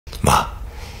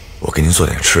我给您做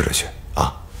点吃的去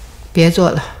啊。别做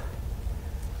了，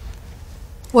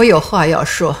我有话要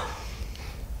说。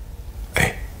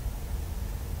哎，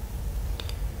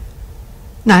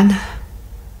楠楠，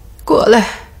过来。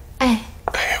哎，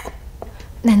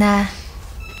奶奶，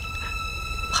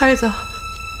孩子，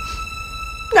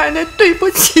奶奶对不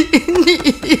起你。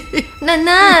奶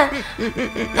奶，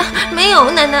没有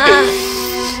奶奶，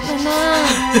奶奶。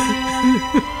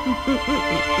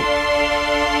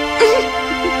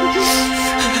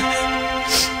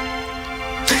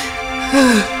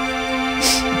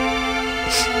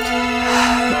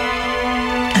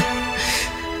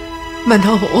满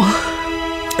堂红，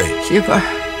媳妇儿，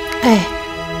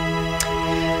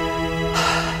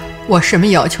我什么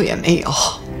要求也没有。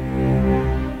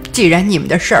既然你们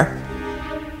的事儿，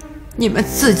你们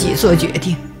自己做决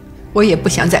定，我也不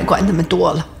想再管那么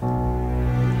多了。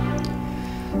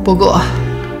不过，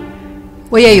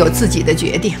我也有自己的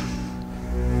决定。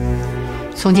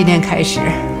从今天开始，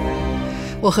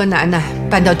我和楠楠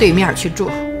搬到对面去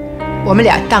住，我们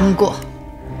俩当过。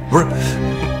不是，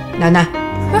楠楠。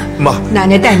妈，奶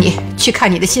奶带你去看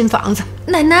你的新房子。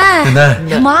奶奶，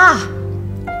妈，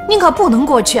您可不能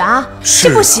过去啊！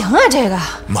这不行啊，这个。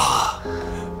妈，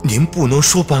您不能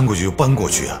说搬过去就搬过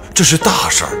去啊，这是大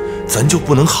事儿，咱就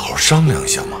不能好好商量一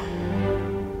下吗？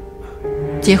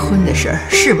结婚的事儿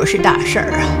是不是大事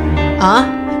儿啊？啊？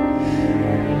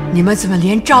你们怎么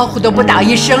连招呼都不打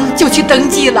一声就去登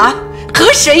记了？和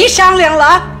谁商量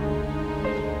了？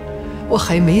我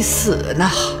还没死呢。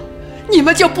你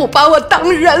们就不把我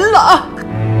当人了？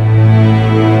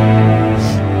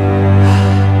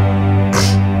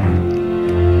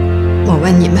我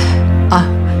问你们啊，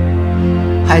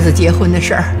孩子结婚的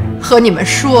事儿和你们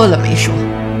说了没说？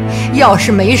要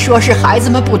是没说，是孩子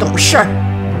们不懂事儿；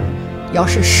要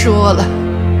是说了，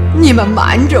你们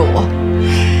瞒着我，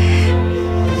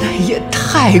那也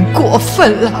太过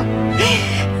分了。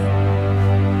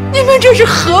你们这是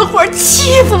合伙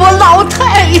欺负我老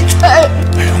太太！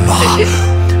哎呀妈，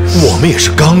我们也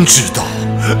是刚知道。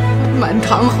满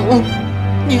堂红，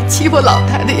你欺负老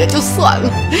太太也就算了，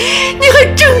你还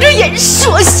睁着眼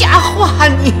说瞎话！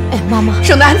你，哎，妈妈，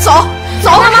盛楠，走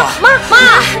走！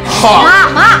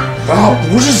妈，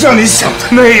不是像你想的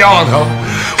那样的。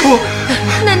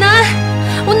奶奶，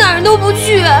我哪儿都不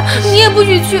去，你也不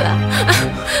许去，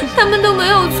他们都没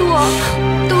有错，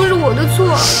都是我的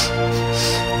错。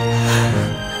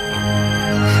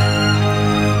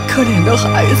可怜的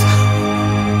孩子，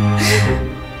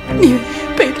你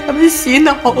被他们洗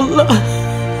脑了。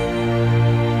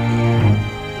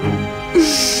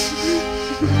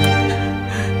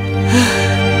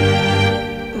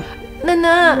奶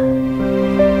奶，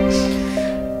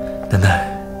奶奶，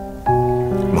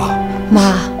妈，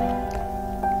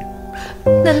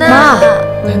奶奶，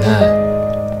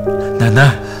奶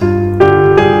奶。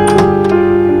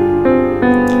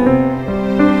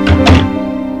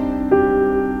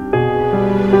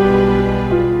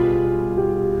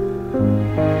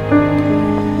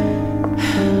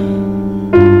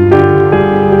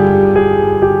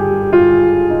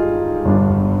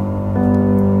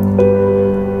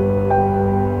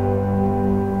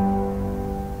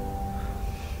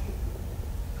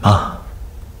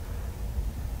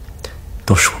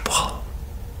都是我不好。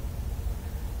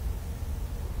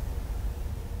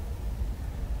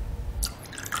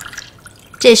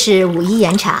这是5一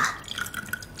盐茶，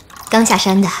刚下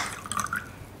山的。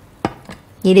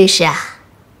倪律师啊，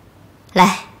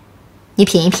来，你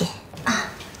品一品。啊，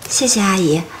谢谢阿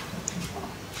姨。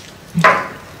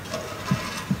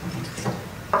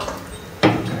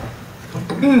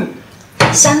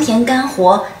香甜甘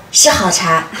活，是好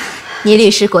茶。倪律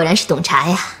师果然是懂茶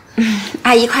呀。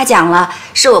阿姨夸奖了，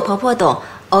是我婆婆懂，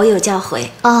偶有教诲。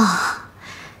哦，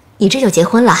你这就结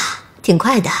婚了，挺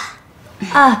快的。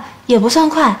啊，也不算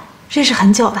快，认识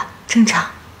很久了，正常。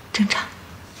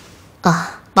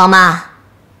啊，王妈。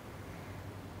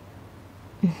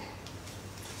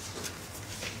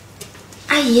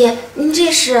阿姨，您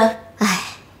这是？哎，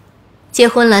结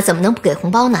婚了怎么能不给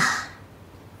红包呢？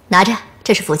拿着，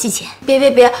这是福气钱。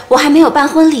别，我还没有办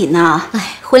婚礼呢。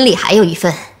哎，婚礼还有一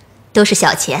份，都是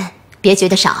小钱，别觉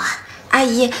得少啊。阿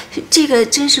姨，这个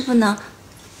真是不能。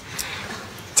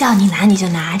叫你拿你就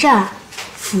拿着，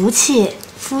福气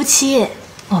夫妻，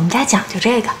我们家讲究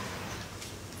这个。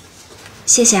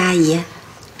谢谢阿姨。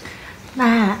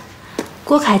妈，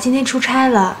郭凯今天出差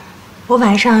了，我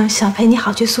晚上想陪你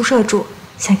好去宿舍住，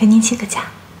想跟您请个假。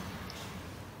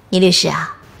倪律师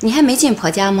啊，你还没进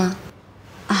婆家吗？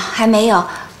啊，还没有，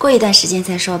过一段时间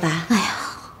再说吧。哎呀，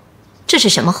这是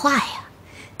什么话呀？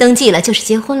登记了就是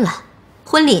结婚了，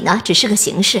婚礼呢只是个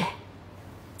形式。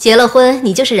结了婚，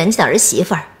你就是人家的儿媳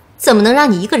妇儿，怎么能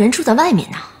让你一个人住在外面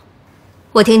呢？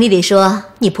我听丽丽说，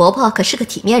你婆婆可是个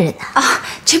体面人呢。啊，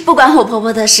这不关我婆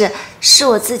婆的事，是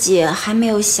我自己还没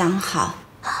有想好。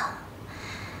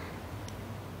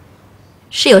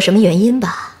是有什么原因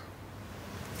吧？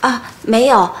啊，没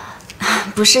有，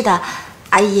不是的，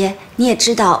阿姨，你也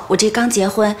知道，我这刚结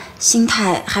婚，心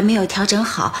态还没有调整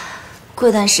好，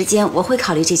过段时间我会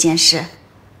考虑这件事。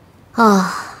哦，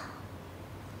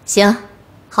行，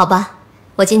好吧，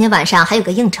我今天晚上还有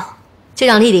个应酬，就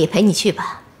让丽丽陪你去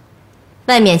吧。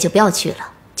外面就不要去了，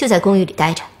就在公寓里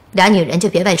待着，俩女人就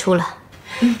别外出了。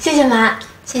谢谢妈，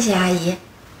谢谢阿姨。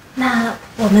那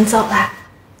我们走了。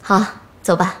好，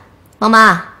走吧。妈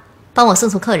妈，帮我送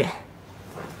送客人。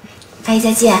阿姨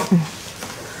再见。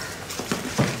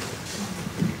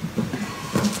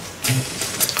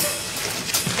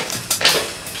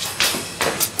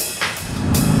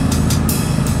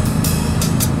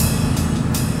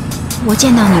我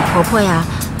见到你婆婆呀，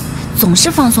总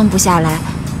是放松不下来，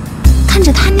看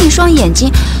着她那双眼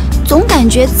睛，总感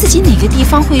觉自己哪个地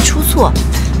方会出错。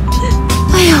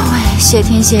哎呦喂，谢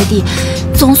天谢地，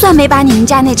总算没把你们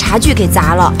家那茶具给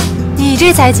砸了。你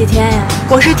这才几天呀，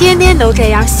我是天天都这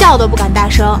样，笑都不敢大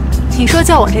声。你说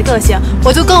就我这个性，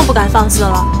我就更不敢放肆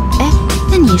了。哎，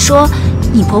那你说，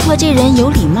你婆婆这人有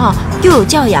礼貌又有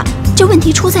教养，这问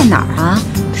题出在哪儿啊？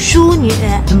淑女，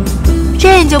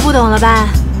这你就不懂了吧？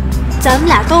咱们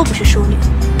俩都不是淑女，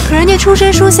可人家出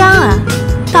身书香啊，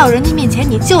到人家面前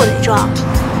你就得装。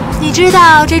你知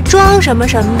道这装什么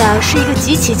什么的，是一个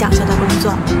极其讲究的工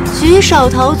作，举手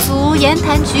投足、言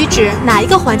谈举止，哪一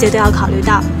个环节都要考虑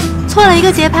到。错了一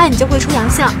个节拍，你就会出洋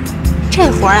相。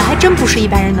这活儿还真不是一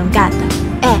般人能干的。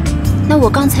哎，那我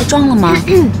刚才装了吗？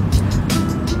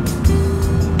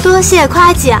多谢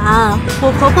夸奖，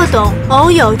我婆婆懂，偶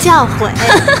有教诲。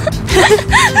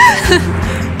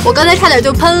我刚才差点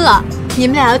就喷了，你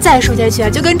们俩要再说下去，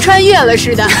就跟穿越了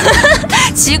似的。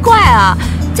奇怪啊，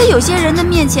在有些人的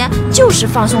面前就是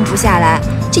放松不下来，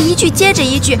这一句接着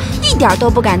一句，一点都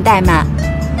不敢怠慢。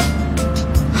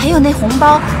还有那红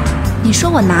包，你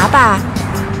说我拿吧，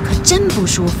可真不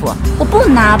舒服；我不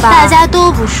拿吧，大家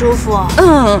都不舒服。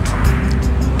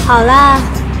好啦，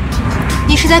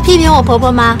你是在批评我婆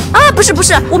婆吗？啊，不是，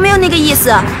我没有那个意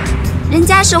思。人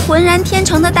家是浑然天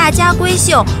成的大家闺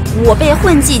秀，我被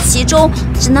混迹其中，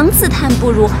只能自叹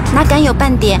不如，哪敢有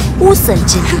半点污损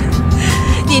之意。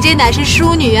你这哪是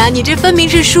淑女啊，你这分明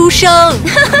是书生。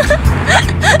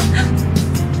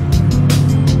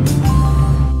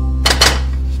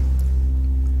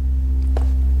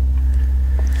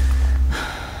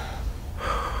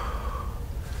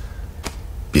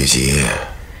别急，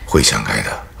会想开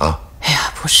的啊。哎呀，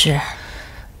不是，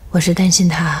我是担心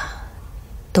他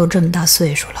都这么大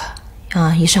岁数了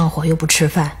啊，一上火又不吃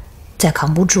饭，再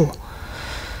扛不住。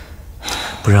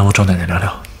不然我找奶奶聊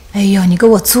聊。哎呦，你给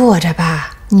我坐着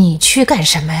吧，你去干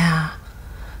什么呀？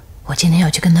我今天要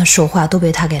去跟他说话，都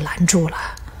被他给拦住了。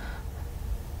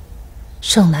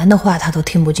盛楠的话他都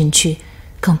听不进去，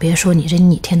更别说你这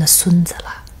逆天的孙子了。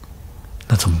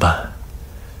那怎么办？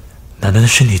奶奶的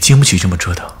身体经不起这么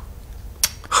折腾。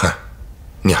嗨，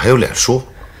你还有脸说？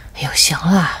哎呦，行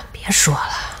了，别说了。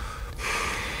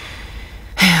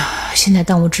哎呀，现在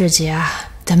当务之急啊，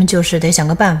咱们就是得想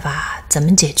个办法，怎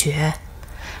么解决？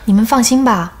你们放心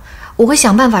吧，我会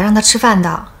想办法让他吃饭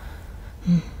的。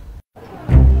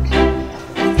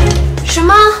什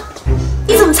么？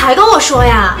你怎么才跟我说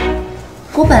呀？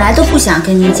我本来都不想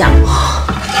跟你讲。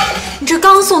你这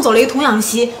刚送走了一个童养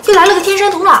媳，又来了个天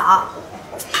山童姥。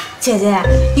姐姐，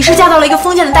你是嫁到了一个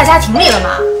封建的大家庭里了吗？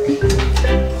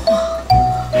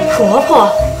婆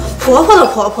婆的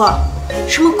婆婆，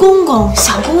什么公公、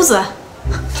小姑子，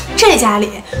这家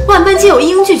里万般皆有，一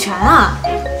应俱全啊！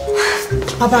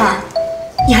宝贝儿，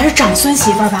你还是长孙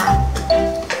媳妇儿吧？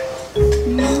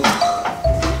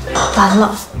完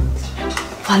了！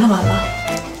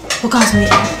我告诉你，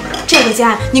这个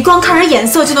家你光看人眼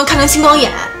色就能看成青光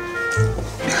眼。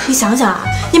你想想啊，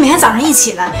你每天早上一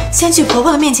起来，先去婆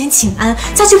婆的面前请安，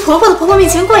再去婆婆的婆婆面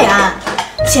前跪安，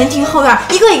前庭后院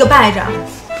一个一个拜着。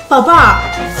宝贝儿，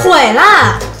悔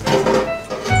啦！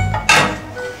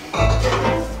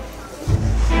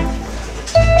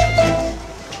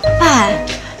哎，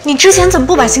你之前怎么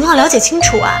不把情况了解清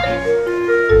楚啊？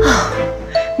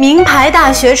名牌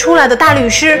大学出来的大律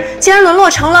师，竟然沦落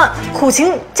成了苦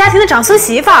情家庭的长孙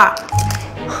媳妇儿。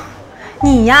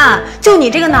你呀，就你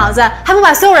这个脑子，还不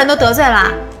把所有人都得罪了？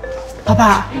宝贝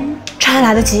儿，趁还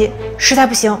来得及，实在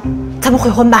不行，咱们悔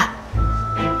婚吧。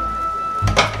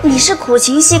你是苦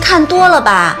情戏看多了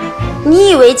吧？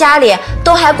你以为家里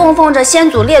都还供奉着先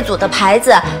祖列祖的牌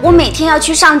子，我每天要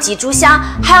去上几炷香，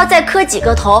还要再磕几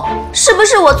个头，是不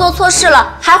是我做错事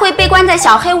了，还会被关在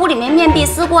小黑屋里面面壁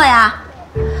思过呀？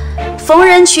逢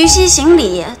人屈膝行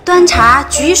礼，端茶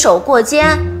举手过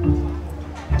肩。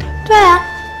对啊，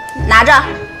拿着。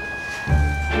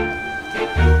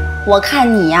我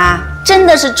看你呀，真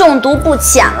的是中毒不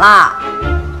浅了。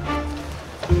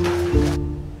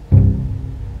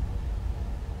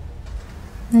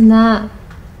奶奶，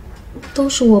都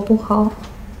是我不好，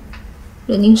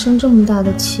惹您生这么大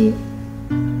的气。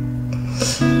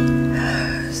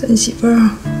三媳妇儿，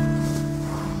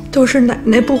都是奶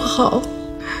奶不好，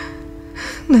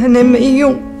奶奶没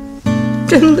用，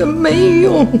真的没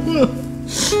用啊！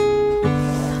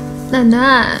奶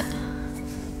奶，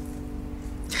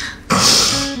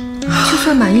就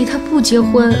算满意他不结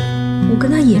婚，我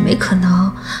跟他也没可能，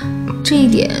这一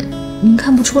点您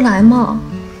看不出来吗？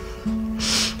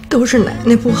都是奶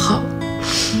奶不好。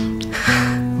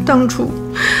当初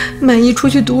满意出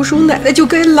去读书，奶奶就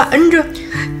该拦着，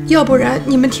要不然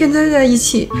你们天天在一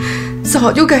起，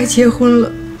早就该结婚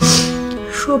了，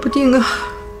说不定啊，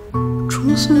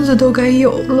重孙子都该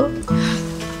有了。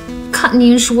看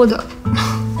您说的，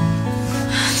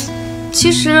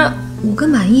其实我跟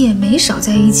满意也没少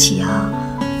在一起啊。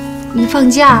一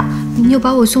放假，您就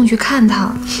把我送去看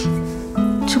他，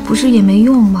这不是也没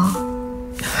用吗？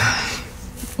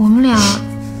我们俩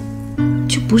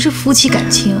就不是夫妻感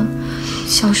情，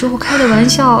小时候开的玩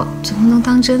笑怎么能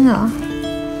当真的？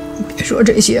别说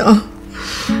这些啊！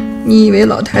你以为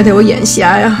老太太我眼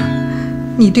瞎呀？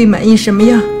你对满意什么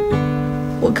样，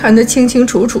我看得清清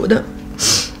楚楚的。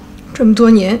这么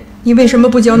多年，你为什么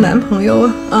不交男朋友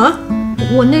啊？啊？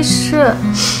我那是……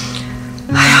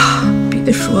哎呀，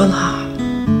别说了，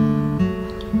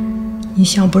你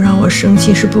想不让我生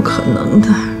气是不可能的。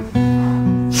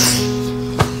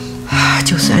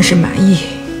就算是满意，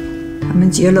他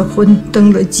们结了婚，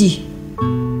登了记，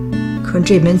可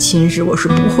这门亲事我是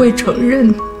不会承认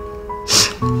的。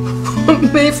我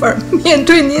没法面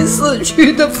对你死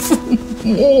去的父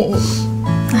母。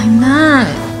奶奶。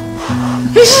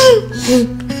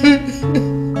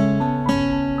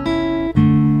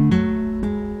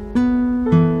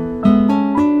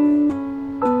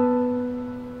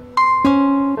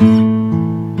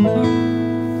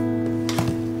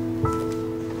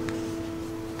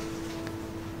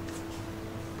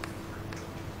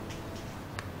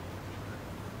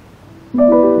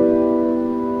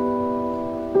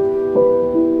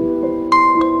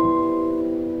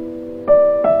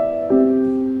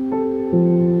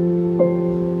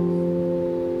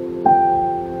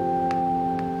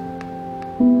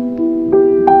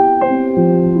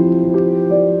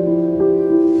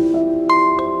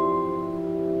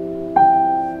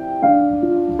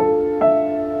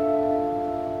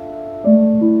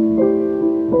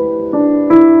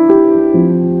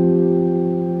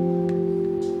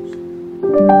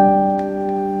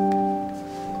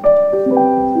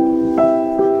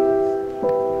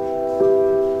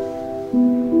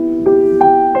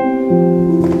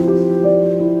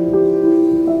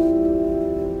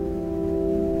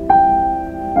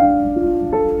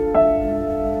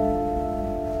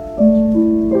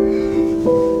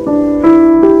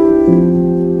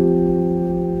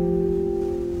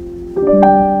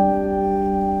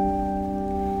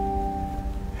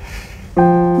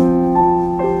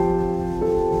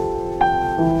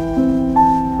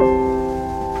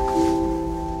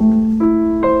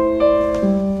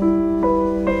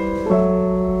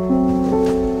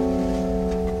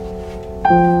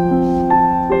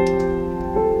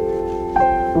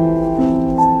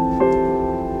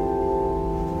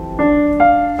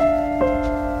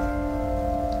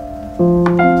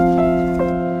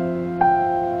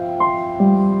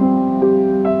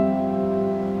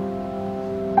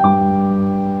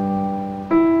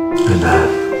奶奶，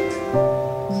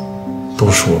都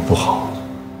是我不好，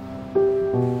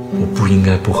我不应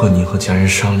该不和您和家人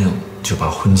商量就把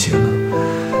婚结了。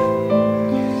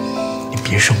你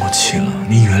别生我气了，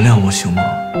您原谅我行吗？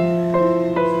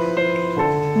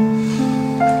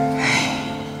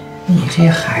你这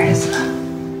孩子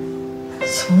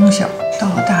从小到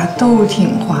大都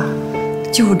听话，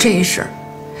就这事儿，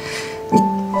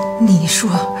你说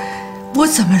我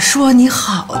怎么说你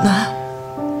好呢？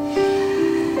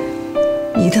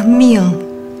你的命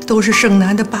都是盛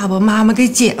楠的爸爸妈妈给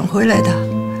捡回来的，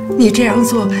你这样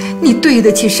做，你对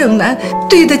得起盛楠，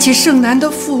对得起盛楠的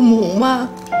父母吗？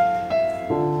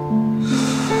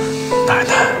奶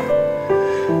奶，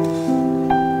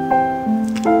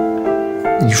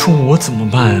你说我怎么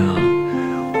办啊？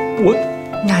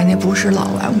奶奶不是老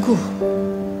顽固，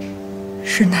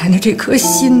是奶奶这颗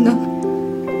心呢。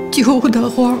揪得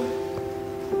慌。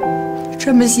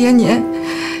这么些年，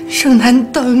盛楠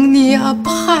等你呀，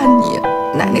盼你呀，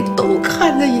奶奶都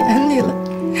看在眼里了。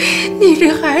你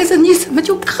这孩子，你怎么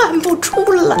就看不出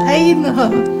来呢？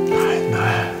奶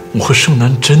奶，我和盛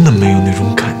楠真的没有那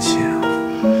种感情啊。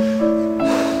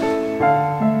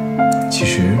其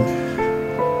实，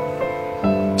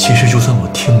就算我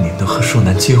听您的，和盛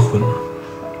楠结婚了，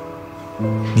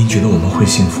您觉得我们会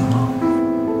幸福吗？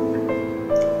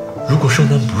如果盛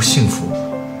楠不幸福，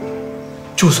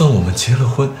就算我们结了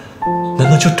婚，难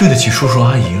道就对得起叔叔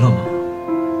阿姨了吗？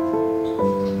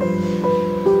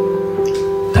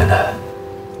奶奶，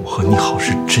我和你好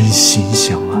是真心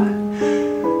相爱，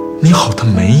你好他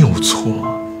没有错，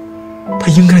他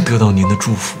应该得到您的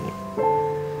祝福。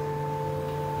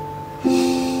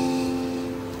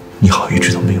你好一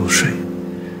直都没有睡，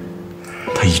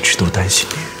他一直都担心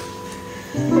你。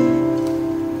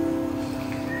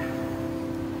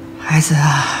孩子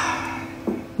啊，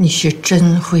你是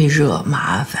真会惹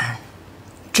麻烦，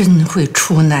真会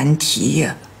出难题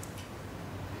呀。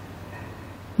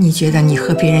你觉得你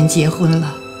和别人结婚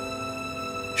了，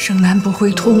盛楠不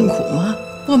会痛苦吗？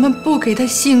我们不给他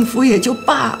幸福也就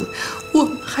罢了，我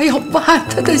们还要挖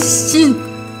他的心，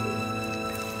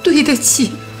对得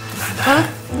起啊？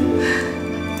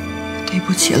对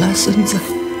不起了，孙子。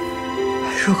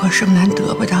如果盛楠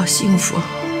得不到幸福，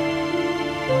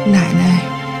奶奶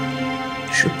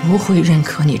是不会认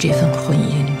可你这份婚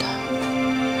姻的。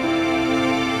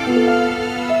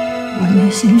我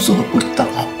内心做不到。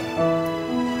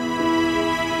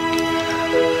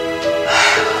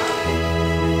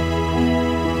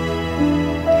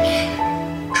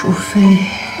除非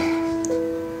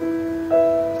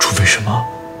什么？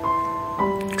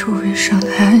除非盛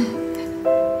楠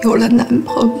有了男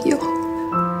朋友，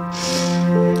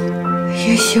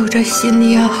也许我这心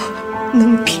里啊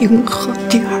能平和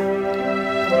点儿。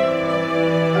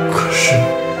可是，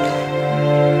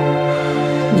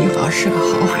你好是个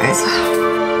好孩子，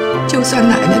就算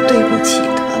奶奶对不起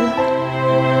他了，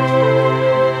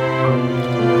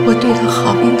我对他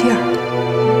好一点儿，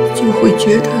就会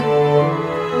觉得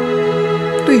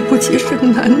对不起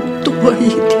盛楠多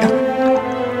一点儿。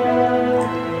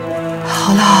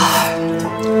好了，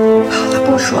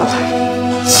不说了，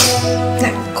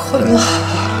奶奶困了，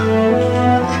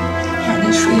让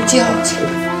你睡觉去。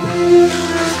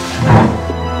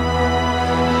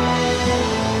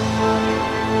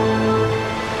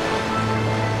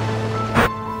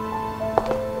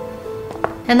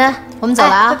楠楠，我们走了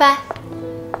啊！拜拜。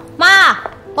妈，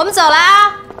我们走了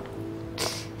啊！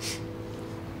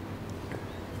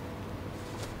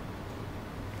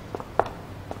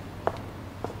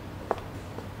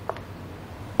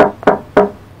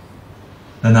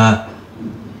奶奶，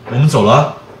我们走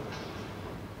了。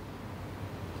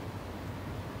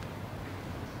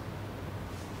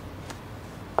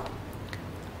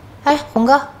哎，红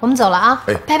哥，我们走了啊！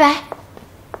哎，拜拜。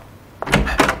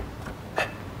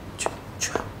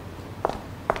去。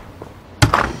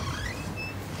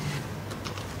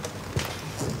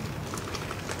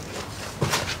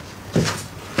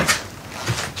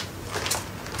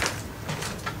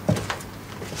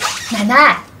奶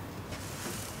奶，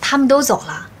他们都走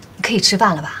了，你可以吃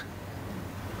饭了吧？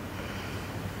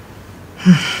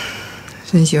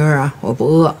孙媳妇儿啊，我不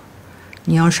饿，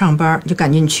你要上班就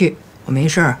赶紧去，我没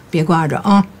事儿别挂着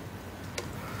啊。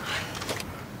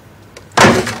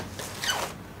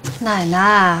奶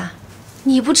奶，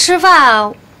你不吃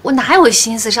饭，我哪有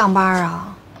心思上班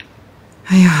啊？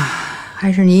哎呀，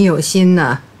还是你有心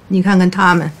呢。你看看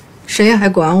他们，谁还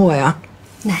管我呀？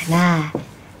奶奶，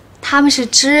他们是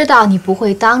知道你不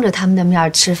会当着他们的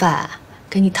面吃饭，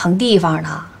给你腾地方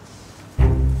呢。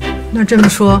那这么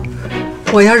说，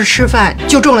我要是吃饭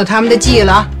就中了他们的计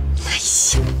了？哎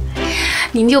呀，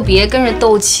您就别跟着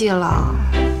斗气了。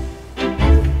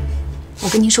我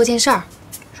跟您说件事儿。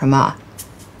什么？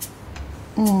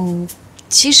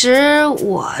其实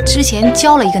我之前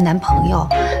交了一个男朋友，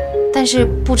但是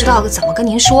不知道怎么跟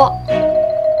您说。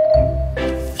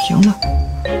行了，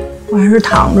我还是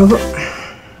躺着吧。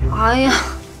哎呀，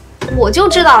我就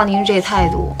知道您这态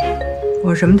度。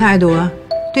我什么态度啊？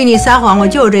对你撒谎，我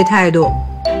就是这态度。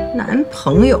男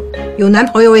朋友有男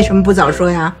朋友，为什么不早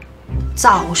说呀？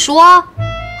早说？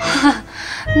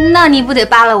那你不得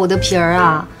扒了我的皮儿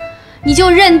啊？你就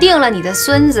认定了你的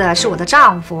孙子是我的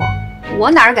丈夫，我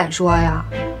哪敢说呀？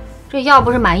这要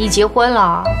不是满意结婚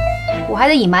了，我还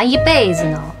得隐瞒一辈子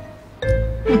呢。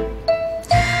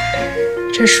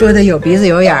这说的有鼻子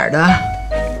有眼的。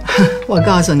我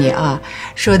告诉你啊，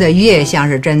说的越像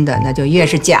是真的，那就越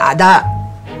是假的。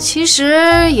其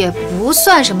实也不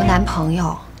算什么男朋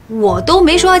友，我都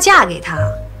没说要嫁给他。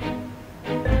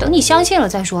等你相信了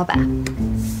再说吧。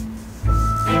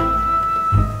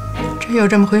真有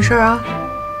这么回事啊？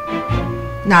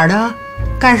哪儿的？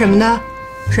干什么的？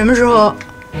什么时候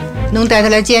能带他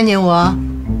来见见我？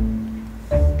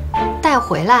带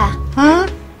回来啊？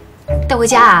带回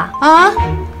家啊？啊？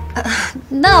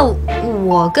那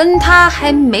我跟他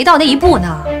还没到那一步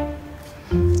呢。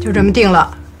就这么定了，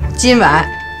今晚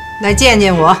来见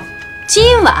见我。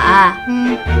今晚？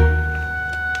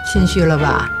心虚了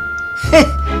吧？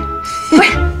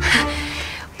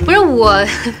不是我，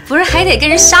不是还得跟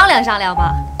人商量商量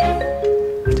吗？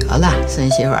得了，孙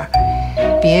媳妇儿，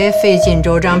别费尽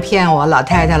周章骗我老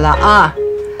太太了啊！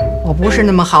我不是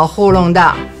那么好糊弄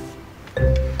的。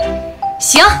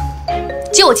行，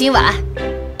就今晚。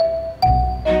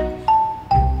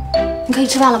你可以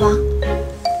吃饭了吧？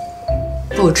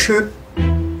不吃，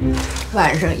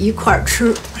晚上一块儿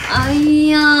吃。哎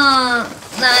呀，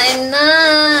奶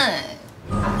奶，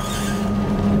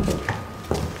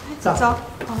走走，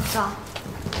哦，走。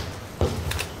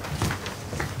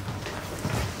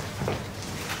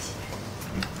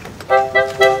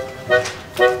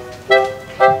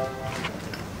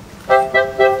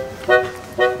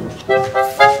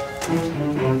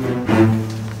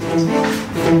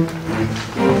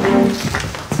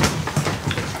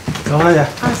走，大姐。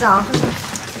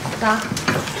啊，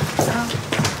走，走。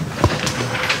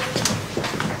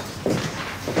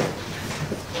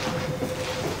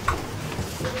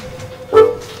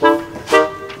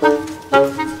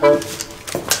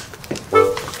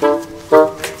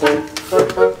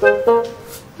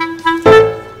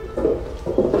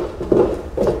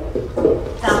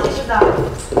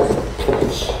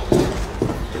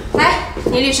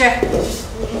倪律师，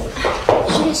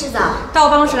徐律师早，到我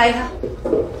办公室来一趟。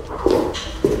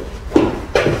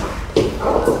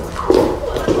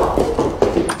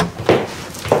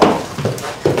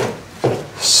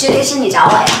徐律师，你找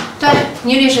我呀？对，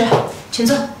倪律师，请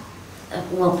坐。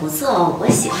我不坐，我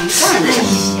喜欢站着。哎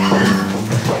呀，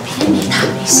别没大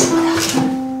没小的，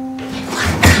我还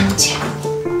看见。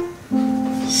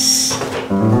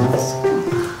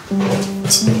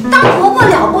当婆婆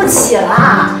了不起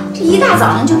了，这一大早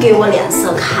上就给我脸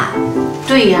色看。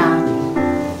对呀，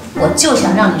我就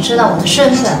想让你知道我的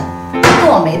身份，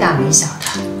多没大没小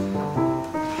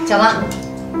的。小王，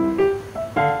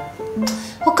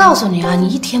我告诉你啊，你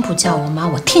一天不叫我妈，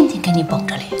我天天给你绷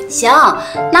着脸。行，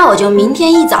那我就明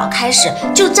天一早开始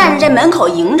就站在这门口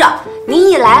迎着您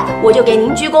一来，我就给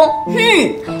您鞠躬。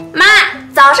妈，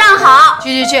早上好。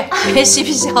去，别嬉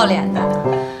皮笑脸的。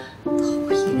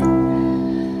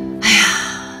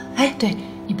哎，对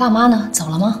你爸妈呢？走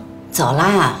了吗？走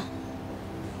啦。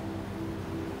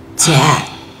姐，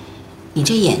你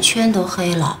这眼圈都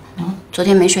黑了，昨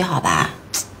天没睡好吧？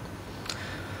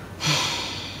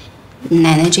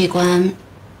奶奶这关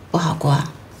不好过。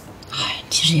哎，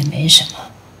其实也没什么，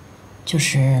就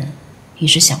是一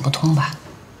时想不通吧，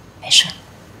没事。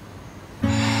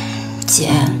姐，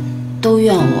都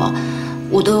怨我，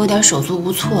我都有点手足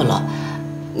无措了。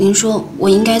您说我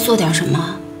应该做点什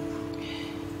么？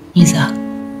妮子，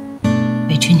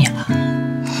委屈你了。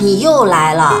你又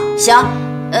来了。行，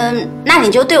那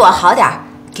你就对我好点，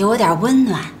给我点温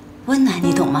暖，温暖，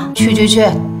你懂吗？去，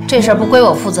这事儿不归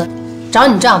我负责，找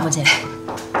你丈夫去。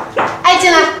哎，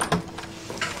进来。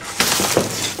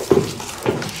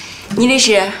倪律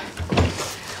师，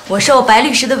我受白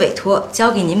律师的委托，交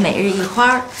给您每日一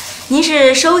花，您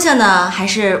是收下呢，还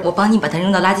是我帮你把它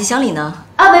扔到垃圾箱里呢？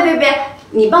啊，别，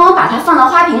你帮我把它放到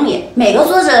花瓶里，每个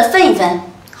桌子分一分。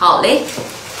好嘞。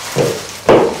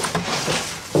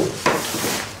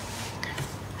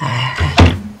哎，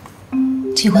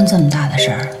结婚这么大的事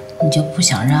儿，你就不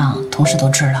想让同事都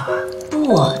知道啊？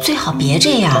不，最好别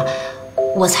这样。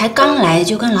我才刚来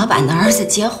就跟老板的儿子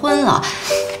结婚了，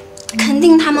肯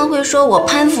定他们会说我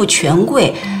攀附权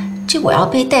贵。这我要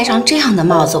被戴上这样的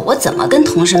帽子，我怎么跟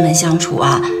同事们相处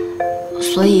啊？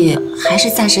所以还是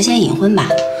暂时先隐婚吧。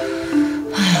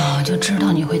哎呀，我就知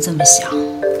道你会这么想。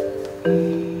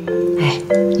哎，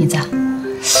妮子，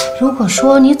如果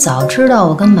说你早知道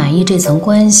我跟满意这层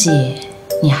关系，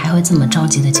你还会这么着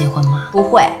急的结婚吗？不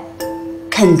会，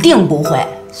肯定不会。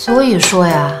所以说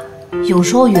呀，有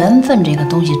时候缘分这个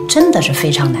东西真的是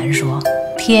非常难说，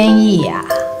天意呀。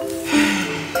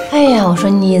哎呀，我说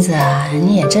妮子啊，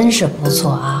你也真是不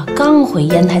错啊，刚回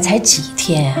烟台才几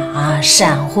天啊，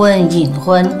闪婚隐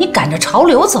婚，你赶着潮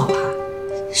流走啊？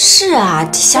是啊，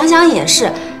想想也是，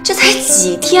这才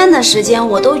几天的时间，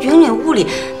我都云里雾里，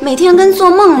每天跟做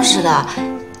梦似的。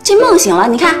这梦醒了，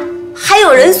你看还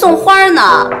有人送花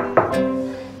呢。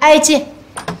哎，进。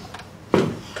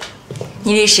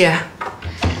倪律师，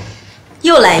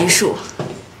又来一束，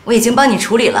我已经帮你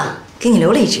处理了，给你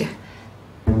留了一只。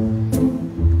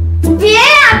别呀，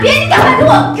别！你赶快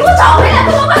给我找回来！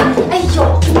快快快！哎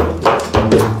呦！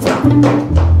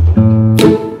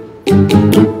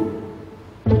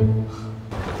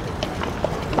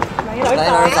来，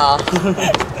老师早。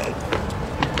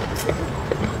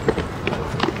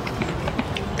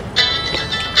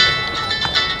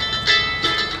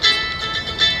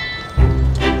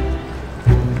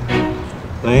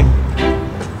喂，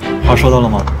花收到了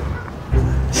吗？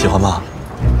喜欢吗？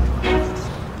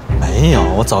没有，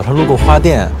我早上路过花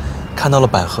店，看到了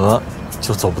百合，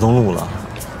就走不动路了。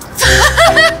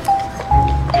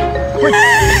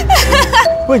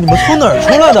喂，你们从哪儿出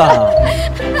来的？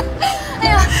哎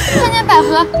呀，看见百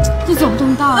合就走不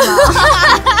动道了。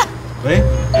喂，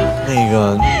那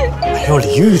个没有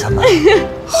李玉他们。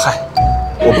嗨，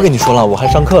我不跟你说了，我还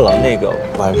上课了。那个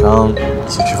晚上一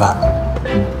起吃饭。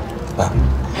来。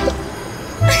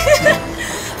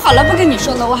好了，不跟你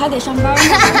说了，我还得上班呢，我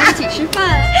们一起吃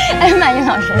饭。哎，满意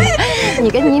老师，你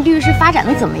跟倪律师发展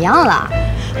的怎么样了？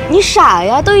你傻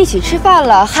呀，都一起吃饭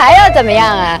了，还要怎么样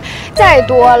啊？再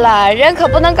多了，人可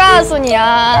不能告诉你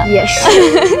啊。也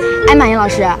是。哎，满意老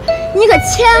师，你可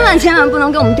千万不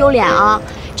能给我们丢脸啊！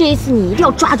这一次你一定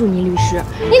要抓住倪律师，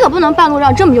你可不能半路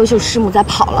让这么优秀师母再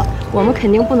跑了，我们肯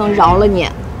定不能饶了你。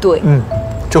对，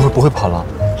这回不会跑了。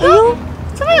哎呦，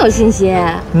这么有信心？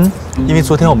因为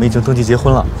昨天我们已经登记结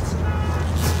婚了。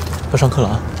要上课了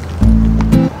啊！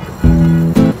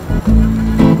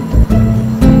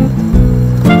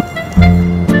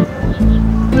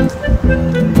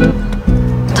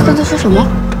他刚才说什么？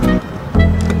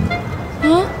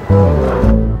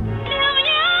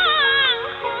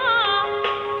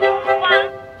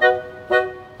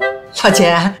老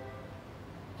姐。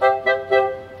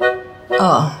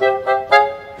哦，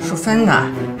淑芬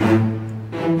呐。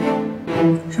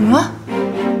什么？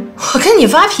我跟你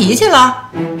发脾气了？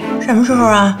什么时候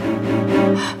啊？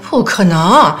不可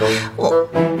能，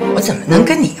我怎么能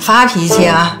跟你发脾气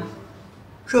啊？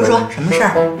说什么事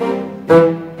儿？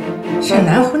盛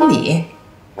楠婚礼。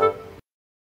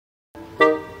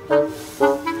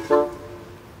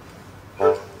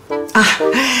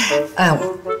啊，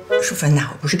淑芬呐，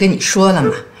我不是跟你说了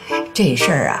吗？这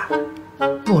事儿啊，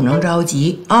不能着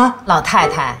急啊。老太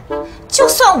太，就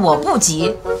算我不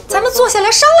急，咱们坐下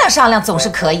来商量商量总是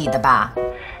可以的吧？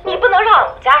你不能让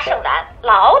我们家盛楠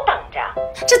老等着，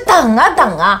这等啊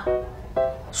等啊，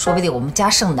说不定我们家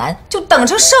盛楠就等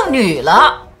成剩女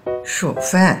了。淑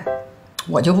芬，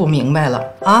我就不明白了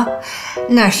啊，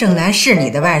那盛楠是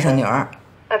你的外甥女儿，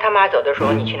那他妈走的时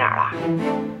候你去哪儿了？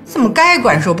怎么该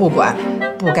管说不管，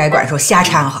不该管说瞎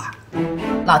掺和？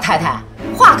老太太，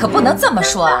话可不能这么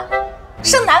说啊！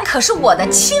盛楠可是我的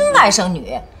亲外甥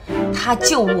女，她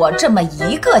就我这么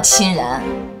一个亲人，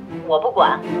我不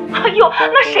管。哎呦，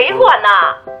那谁管呢？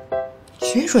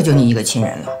谁说就你一个亲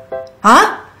人了？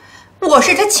啊，我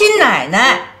是他亲奶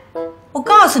奶。我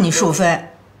告诉你，淑芬，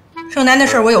盛楠的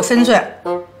事儿我有分寸，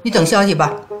你等消息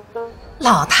吧。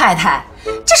老太太，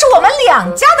这是我们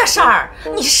两家的事儿，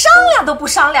你商量都不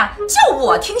商量，就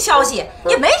我听消息，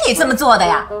也没你这么做的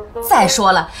呀。再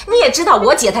说了，你也知道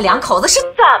我姐她两口子是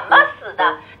怎么死的，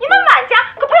你们满家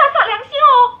可不要丧良心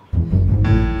哦。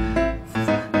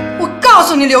我告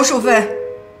诉你，刘淑芬，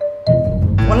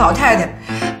我老太太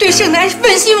对盛楠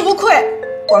问心无愧，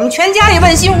我们全家也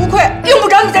问心无愧，用不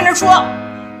着你在那说。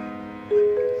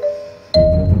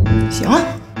行了，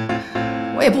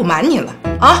我也不瞒你了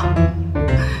啊。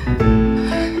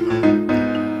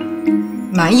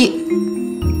满意，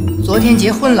昨天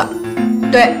结婚了，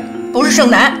对，不是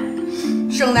盛楠，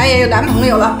盛楠也有男朋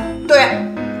友了，对，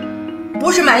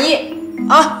不是满意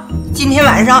啊。今天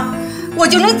晚上我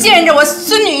就能见着我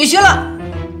孙女婿了，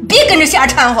别跟着瞎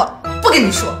掺和，不跟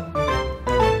你说。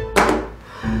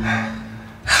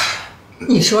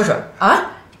你说说啊，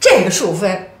这个淑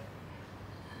芬，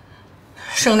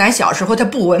盛楠小时候他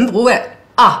不闻不问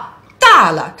啊，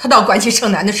大了他倒管起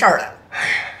盛楠的事儿来。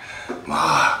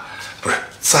妈，不是，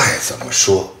再怎么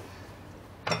说，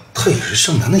她也是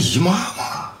盛楠的姨妈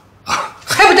嘛，啊，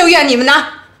还不都怨你们呢？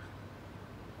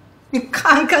你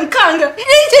看看，人家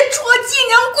戳脊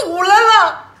梁骨来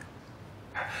了。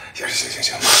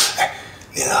行，妈，哎，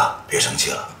您啊，别生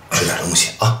气了，吃点东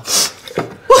西啊。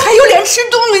我还有脸吃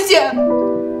东西。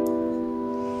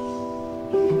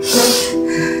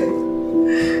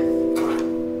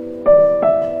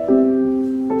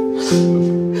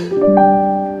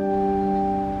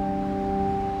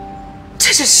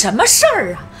这是什么事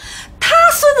儿啊？他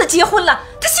孙子结婚了，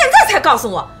他现在才告诉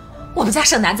我，我们家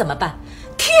盛楠怎么办？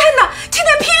天哪，晴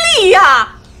天霹雳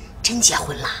呀！真结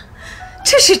婚了？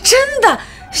这是真的？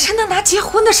谁能拿结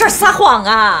婚的事儿撒谎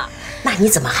啊？那你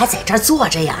怎么还在这儿坐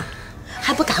着呀？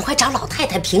还不赶快找老太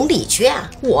太评理去啊？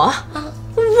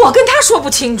我跟他说不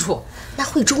清楚。那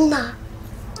慧中呢？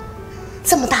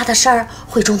这么大的事儿，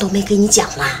慧中都没给你讲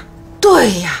吗？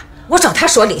对呀，我找他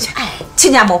说理去。哎，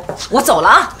亲家母，我走了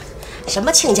啊。什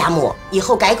么亲家母？以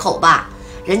后改口吧，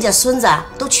人家孙子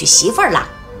都娶媳妇儿了。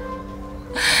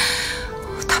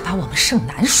他把我们盛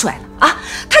楠甩了啊！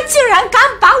他竟然敢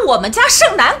把我们家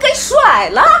盛楠给甩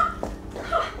了！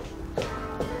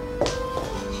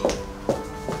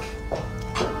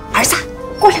儿子，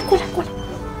过来。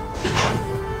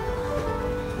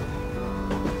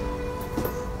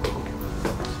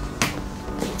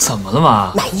怎么了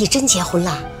妈？满意真结婚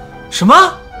了？什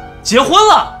么？结婚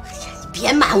了？哎呀，你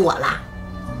别瞒我了。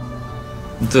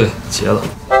对，结了。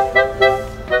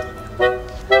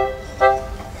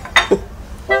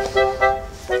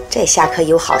这下可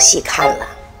有好戏看了。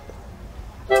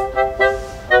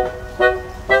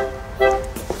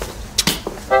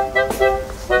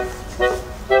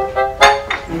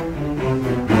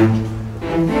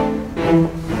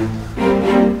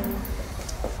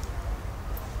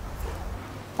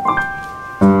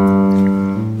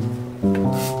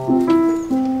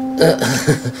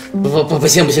不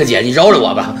行，姐，你饶了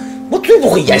我吧，我最不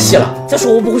会演戏了。再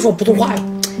说我不会说普通话呀。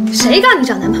谁告你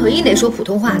找男朋友一定得说普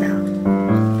通话的？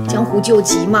江湖救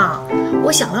急嘛！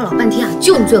我想了老半天啊，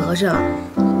就你最合适了。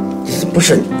不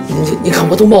是你看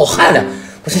我都冒汗了，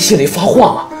我这心里发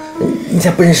慌啊！你再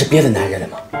不认识别的男人了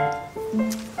吗？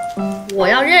我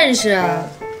要认识，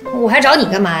我还找你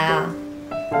干嘛呀？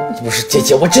不是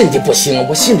姐，我真的不行，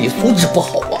我心理素质不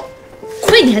好啊。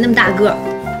亏你还那么大个儿。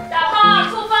大胖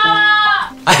出发了。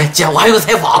哎，姐，我还有个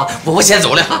采访，我先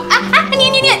走了哈。你。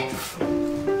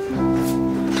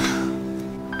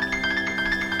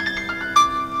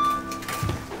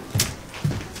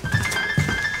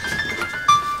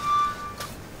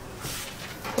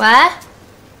喂，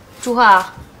祝贺。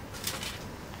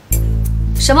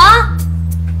什么？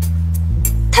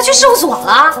他去事务所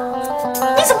了？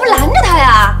你怎么不拦着他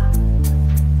呀？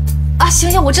啊，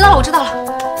行，我知道了。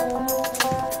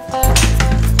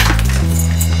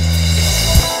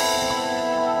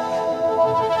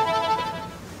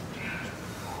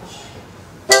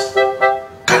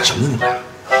干什么呢你们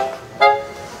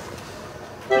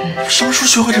俩？什么时候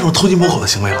学会这种偷鸡摸狗的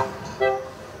行为了？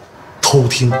偷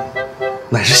听，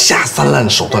乃是下三滥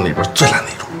手段里边最烂的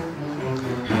一种。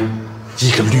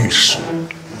一个律师，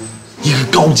一个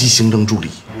高级行政助理，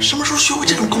什么时候学会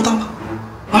这种勾当了？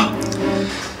啊？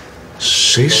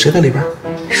谁在里边？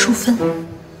淑芬。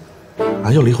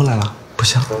啊，又离婚来了？不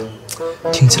像，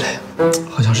听起来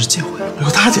好像是结婚。哎呦，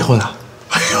他结婚了！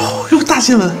哎呦，大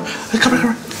新闻！哎，看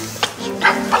边。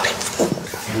把礼服。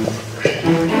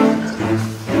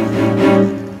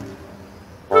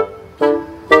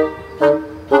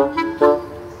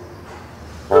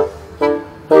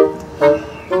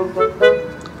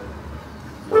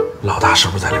老大是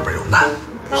不是在里边有难？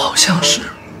好像是。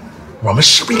我们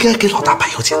是不是应该给老大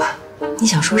排忧解难？你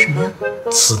想说什么呀？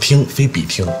此听非彼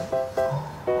听，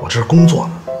我这是工作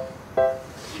呢。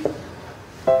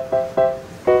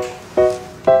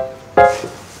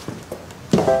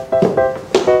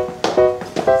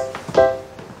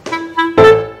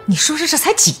你说这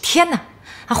才几天呢？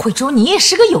啊，慧珠，你也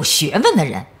是个有学问的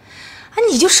人，啊，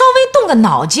你就稍微动个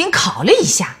脑筋考虑一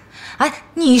下。啊，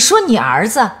你说你儿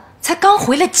子才刚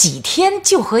回来几天，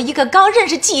就和一个刚认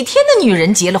识几天的女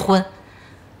人结了婚，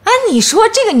啊，你说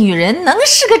这个女人能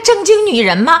是个正经女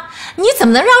人吗？你怎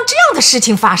么能让这样的事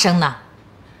情发生呢？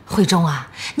慧中啊，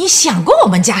你想过我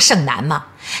们家盛楠吗？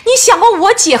你想过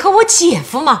我姐和我姐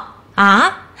夫吗？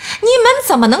啊？你们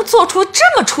怎么能做出这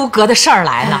么出格的事儿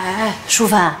来呢？哎，淑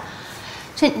芬，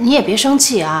这你也别生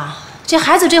气啊。这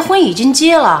孩子这婚已经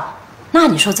结了，那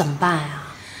你说怎么办呀？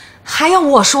还要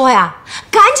我说呀？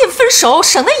赶紧分手，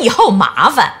省得以后麻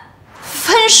烦。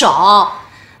分手？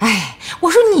哎，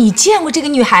我说你见过这个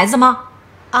女孩子吗？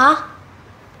啊？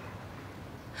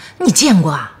你见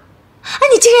过啊？啊，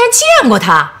你竟然见过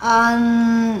她？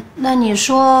那你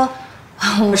说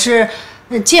我是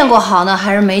见过好呢，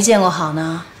还是没见过好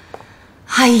呢？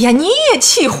哎呀，你也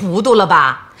气糊涂了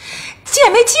吧？见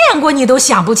没见过你都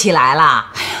想不起来了。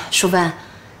哎呀，淑芬，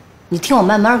你听我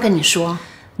慢慢跟你说。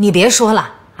你别说了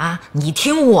啊，你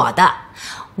听我的。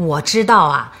我知道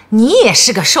啊，你也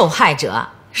是个受害者，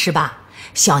是吧？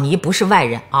小妮不是外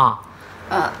人啊。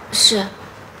是，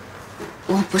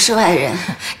我不是外人。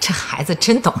这孩子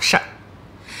真懂事儿。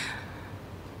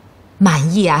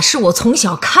满意啊，是我从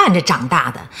小看着长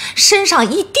大的，身上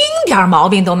一丁点毛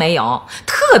病都没有，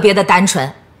特别的单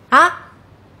纯啊。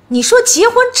你说结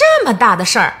婚这么大的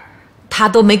事儿，他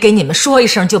都没给你们说一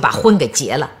声就把婚给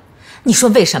结了，你说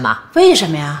为什么？为什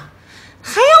么呀？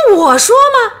还要我说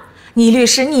吗？倪律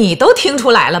师，你都听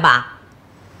出来了吧？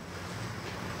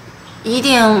一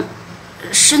定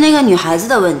是那个女孩子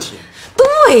的问题。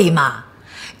对嘛，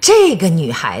这个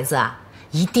女孩子啊，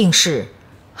一定是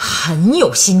很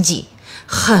有心计，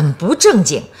很不正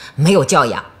经，没有教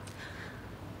养。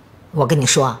我跟你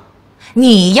说，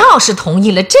你要是同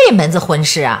意了这门子婚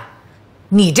事啊，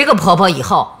你这个婆婆以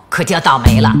后可就要倒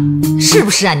霉了，是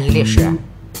不是啊，倪律师？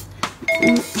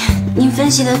您分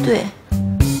析的对。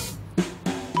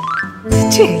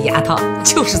这个丫头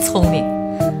就是聪明。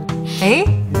哎，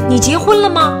你结婚了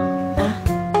吗？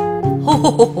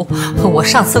哦，我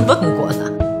上次问过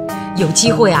了，有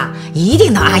机会啊，一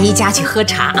定到阿姨家去喝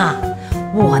茶啊。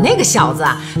我那个小子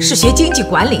啊，是学经济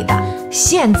管理的，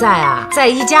现在啊，在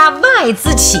一家外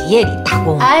资企业里打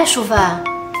工。哎，淑芬，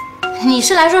你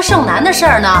是来说盛楠的事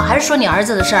儿呢，还是说你儿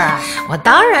子的事儿啊？我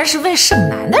当然是为盛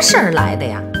楠的事儿来的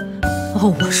呀。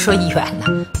哦，我说议员呢，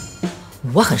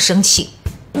我很生气，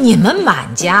你们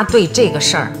满家对这个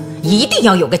事儿一定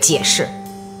要有个解释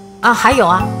啊。还有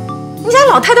啊，你家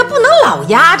老太太不能老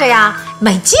压着呀，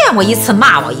每见我一次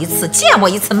骂我一次，见我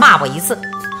一次骂我一次。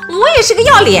我也是个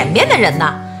要脸面的人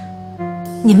呐，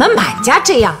你们满家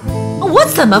这样，我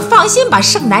怎么放心把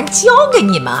盛楠交给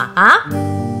你们啊？啊，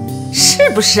是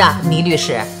不是啊，倪律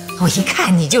师？我一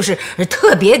看你就是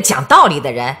特别讲道理的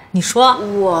人，你说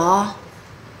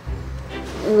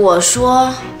我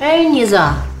说，哎，妮子，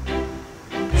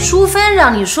淑芬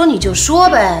让你说你就说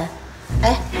呗，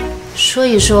哎，说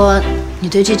一说你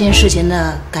对这件事情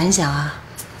的感想啊。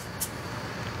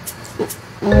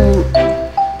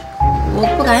我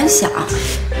不敢想。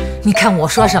你看我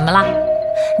说什么了？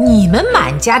你们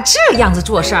满家这样子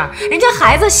做事儿，人家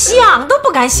孩子想都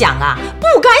不敢想啊，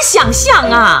不敢想象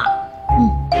啊。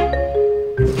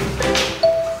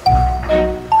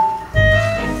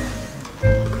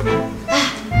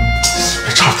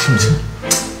这吵听不清。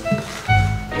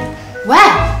喂，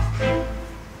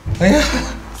哎呀，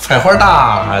采花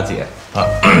大姐啊，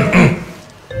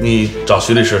你找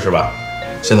徐律师是吧？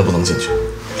现在不能进去，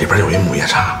里边有一母夜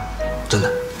叉。真的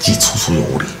既粗俗又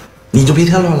无礼，你就别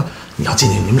添乱了。你要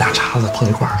进去，你们俩叉子碰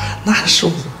一块儿，那是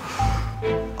不是？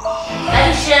白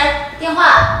律师，电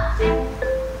话。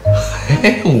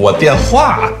嘿，我电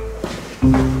话。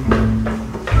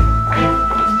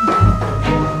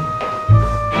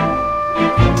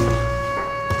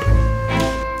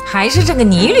还是这个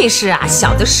倪律师啊，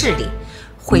小的势力。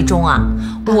慧中啊，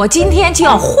我今天就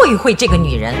要会会这个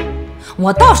女人。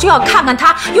我倒是要看看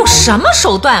他用什么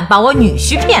手段把我女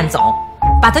婿骗走，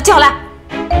把他叫来。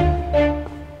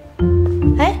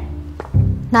哎，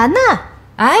楠楠，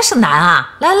哎，是楠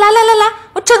啊，来，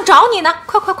我正找你呢，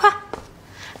快！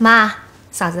妈，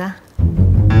嫂子，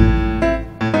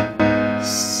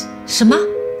什么？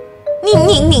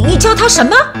你叫他什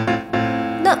么？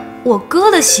那我哥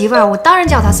的媳妇儿，我当然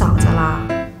叫她嫂子了。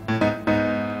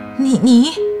你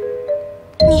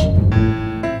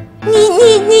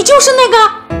就是那个？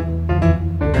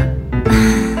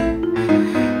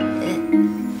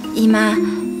姨妈，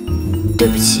对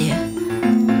不起。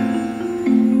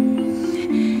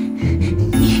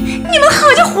你们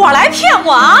合起伙来骗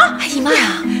我啊！姨妈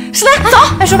呀，是来走！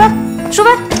哎，淑芬，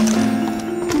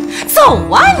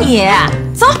走啊你！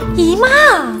走，姨妈，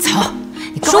走！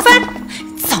你淑芬，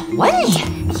走啊你！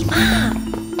姨妈。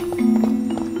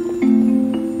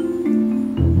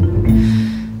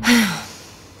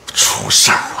出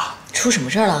事儿了！出什么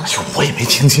事儿了？哎呦，我也没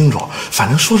听清楚，反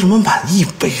正说什么满意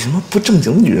被什么不正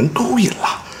经的女人勾引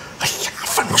了。哎呀，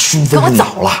反正淑芬是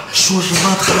恼了，说什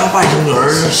么她外甥女儿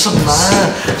盛楠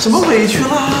什么委屈了，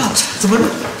怎么？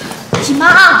姨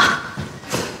妈，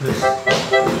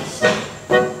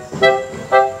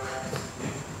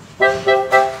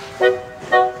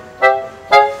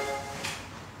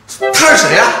他是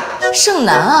谁呀？盛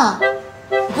楠啊，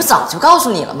我不早就告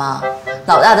诉你了吗？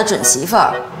老大的准媳妇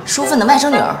儿，淑芬的外甥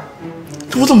女儿。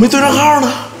这我怎么没对上号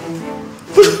呢？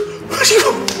不是，哎呦，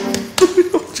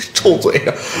这臭嘴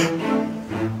呀！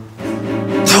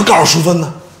他要告诉淑芬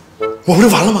呢，我不就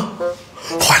完了吗？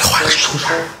坏了，出事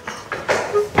儿了！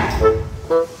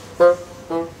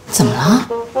怎么了？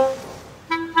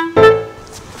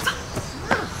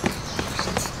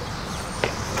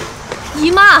姨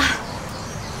妈，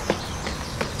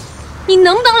你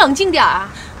能不能冷静点啊？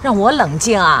让我冷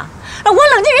静啊！让我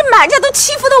冷静，人满家都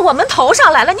欺负到我们头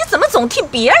上来了，你怎么总替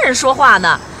别人说话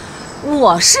呢？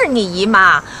我是你姨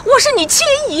妈，我是你亲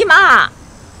姨妈。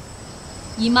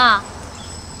姨妈，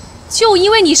就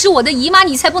因为你是我的姨妈，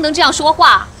你才不能这样说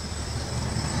话。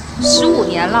15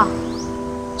年了，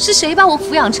是谁把我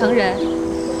抚养成人？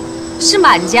是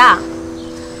满家。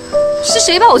是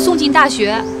谁把我送进大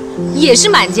学？也是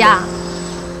满家。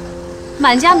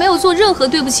满家没有做任何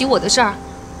对不起我的事儿，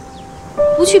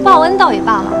不去报恩倒也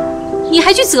罢了，你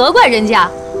还去责怪人家，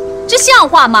这像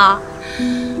话吗？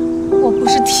我不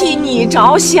是替你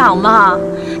着想吗？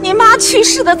你妈去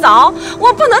世的早，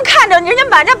我不能看着人家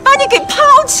满家把你给抛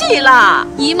弃了。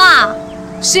姨妈，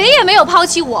谁也没有抛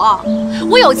弃我，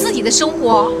我有自己的生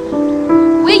活，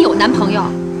我也有男朋友。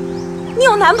你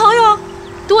有男朋友？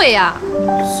对呀，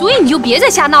所以你就别再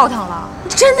瞎闹腾了。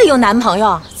真的有男朋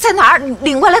友？在哪儿？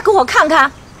领过来给我看看。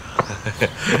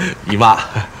姨妈，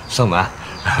盛楠，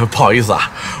不好意思啊，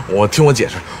我听我解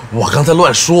释，我刚才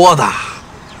乱说的。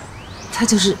他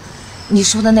就是你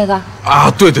说的那个啊？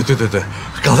对，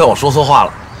刚才我说错话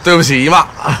了，对不起姨妈。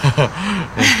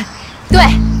对，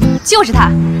就是他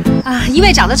啊，因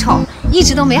为长得丑，一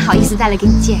直都没好意思再来给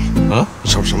你见。啊？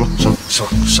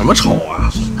什么丑啊？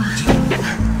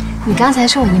你刚才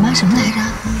说我姨妈什么来着？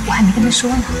我还没跟她说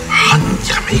呢。啊，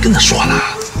你还没跟她说呢？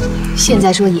现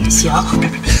在说也行。别。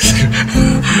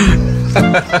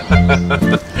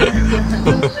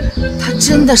他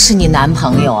真的是你男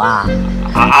朋友啊？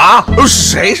啊？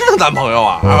谁是她男朋友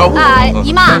啊？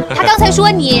姨妈，他刚才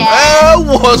说你。哎，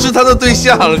我是他的对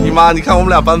象，姨妈，你看我们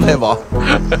俩般配不？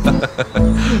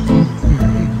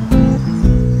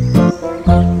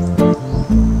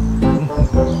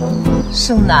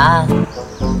盛楠，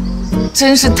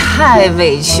真是太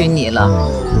委屈你了。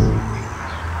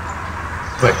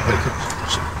喂，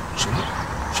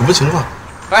什么情况？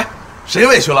哎，谁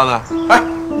委屈了呢？哎，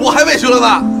我还委屈了呢。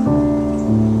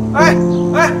哎。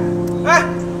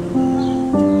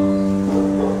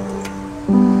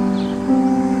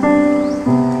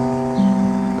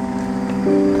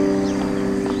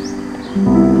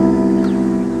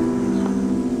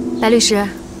白律师，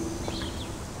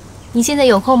你现在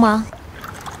有空吗？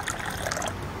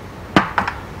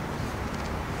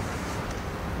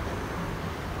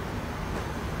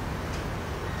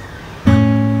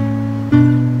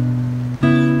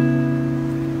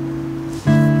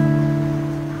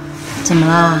怎么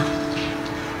了？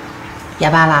哑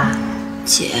巴啦？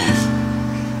姐，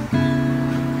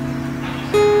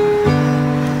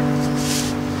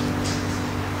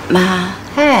妈，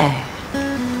哎，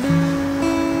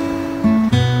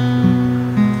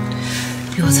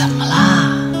又怎么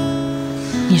啦？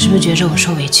你是不是觉着我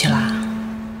受委屈啦？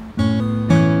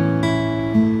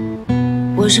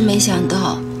我是没想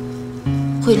到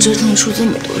会折腾出这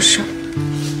么多事儿。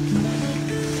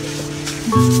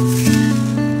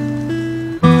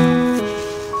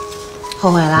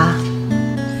后悔啦？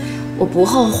我不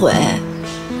后悔，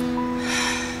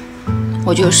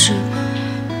我就是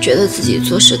觉得自己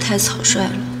做事太草率了，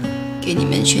给你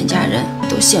们全家人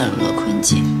都陷入了困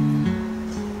境。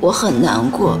我很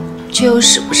难过，却又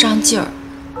使不上劲儿。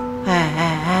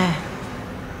哎，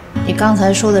你刚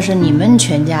才说的是你们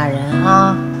全家人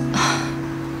啊？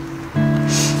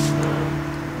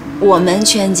我们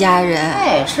全家人。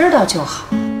哎，知道就好。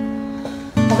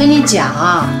我跟你讲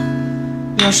啊。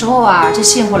有时候啊，这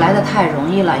幸福来得太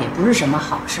容易了，也不是什么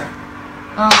好事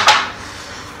啊。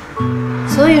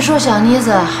所以说，小妮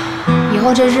子，以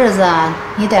后这日子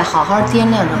你得好好掂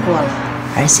量着过了，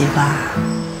儿媳妇。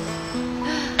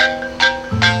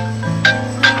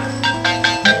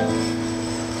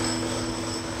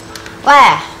喂，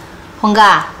红哥。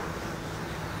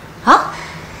啊？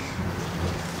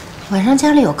晚上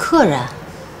家里有客人，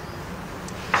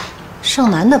盛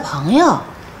楠的朋友。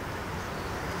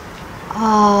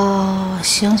哦，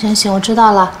行，我知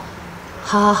道了。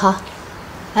好，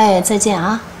哎，再见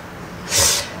啊。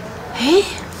哎，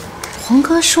红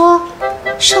哥说，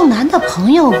盛楠的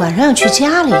朋友晚上要去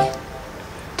家里，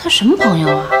他什么朋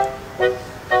友啊？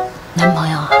男朋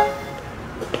友啊？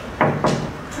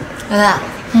圆圆，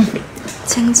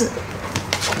签个字。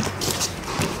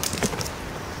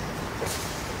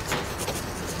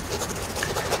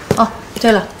哦，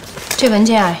对了，这文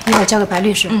件啊，一会儿交给白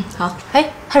律师。好。哎，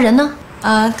他人呢？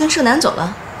跟盛楠走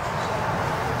了。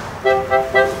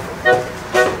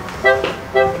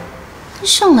跟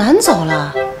盛楠走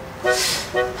了？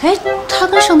哎，他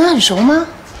跟盛楠很熟吗？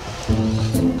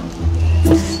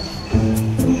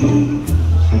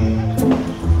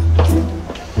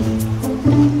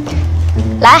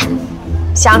来，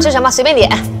想吃什么随便点。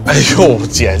哎呦，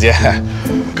姐姐，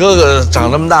哥哥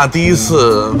长这么大第一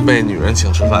次被女人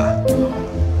请吃饭。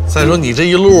再说你这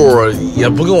一路也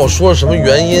不跟我说什么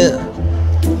原因。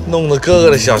弄得哥哥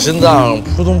的小心脏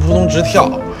扑通扑通直跳。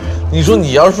你说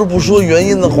你要是不说原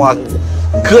因的话，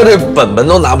哥这本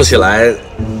都拿不起来，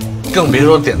更别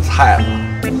说点菜了。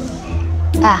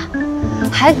哎，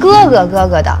还哥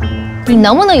哥的，你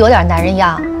能不能有点男人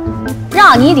样？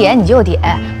让你点你就点，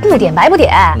不点白不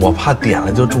点。我怕点了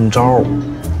就中招。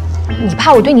你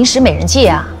怕我对你使美人计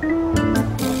啊？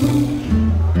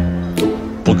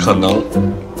可能。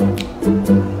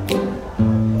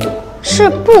是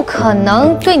不可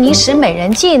能对你使美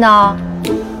人计呢，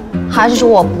还是说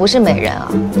我不是美人啊？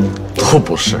都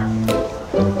不是。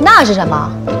那是什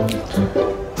么？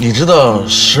你知道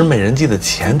使美人计的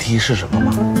前提是什么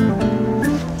吗？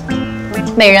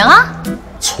美人啊？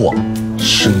错，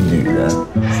是女人。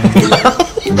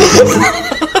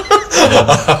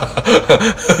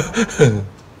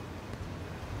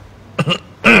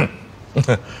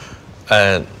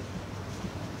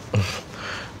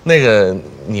那个，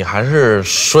你还是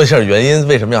说一下原因，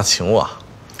为什么要请我？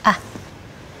啊，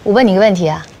我问你个问题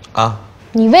啊。啊？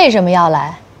你为什么要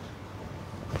来？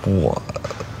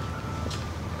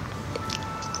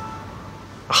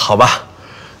好吧，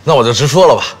那我就直说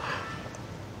了吧。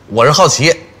我是好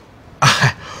奇，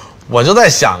哎，我就在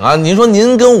想啊，您说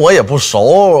您跟我也不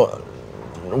熟，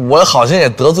我好像也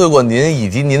得罪过您以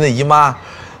及您的姨妈，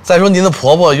再说您的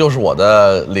婆婆又是我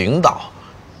的领导。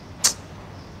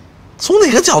从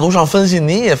哪个角度上分析，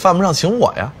您也犯不上请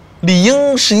我呀，理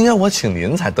应是应该我请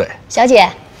您才对。小姐，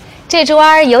这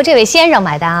桌由这位先生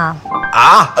买单啊。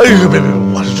啊？哎呦，别，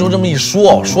我是就这么一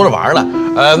说，我说着玩的。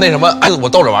那什么，我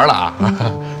逗着玩了啊。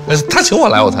他请我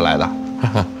来，我才来的。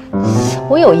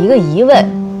我有一个疑问。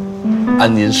啊，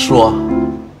您说。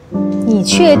你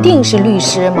确定是律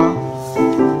师吗？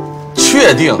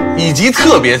确定，以及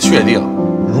特别确定，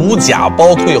如假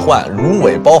包退换，如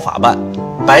伪包法办。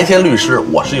白天律师，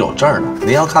我是有证的，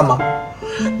您要看吗？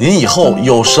您以后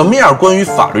有什么样关于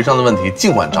法律上的问题，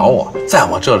尽管找我，在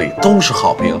我这里都是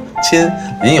好评。亲，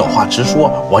您有话直说，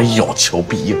我有求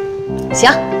必应。行，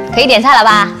可以点菜了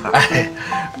吧？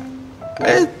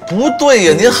哎，不对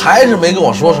呀，您还是没跟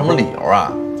我说什么理由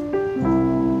啊？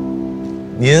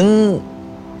您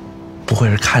不会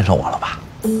是看上我了吧？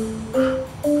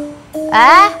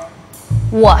哎，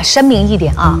我声明一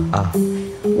点啊，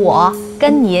我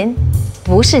跟您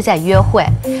不是在约会，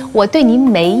我对您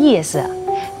没意思。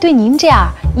对您这样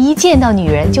一见到女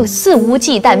人就肆无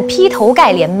忌惮、劈头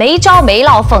盖脸、没招没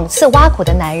落、讽刺挖苦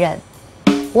的男人，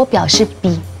我表示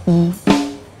鄙夷。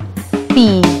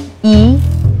鄙夷，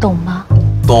懂吗？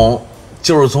懂，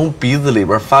就是从鼻子里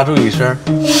边发出一声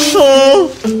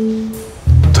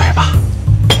对吧？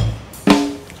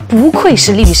不愧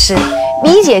是律师，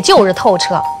理解就是透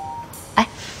彻。哎，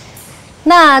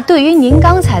那对于您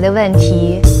刚才的问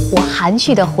题，我含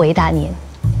蓄地回答您：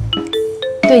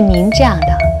对您这样的，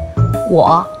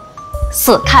我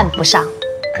死看不上。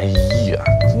哎呀，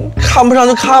看不上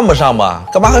就看不上吧，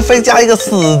干嘛还非加一个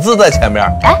死字在前面？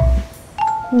哎，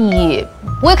你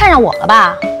不会看上我了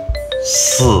吧？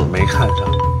死没看上。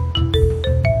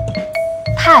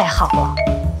太好了，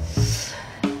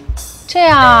这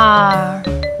样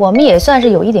我们也算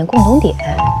是有一点共同点。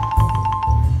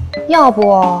要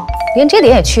不连这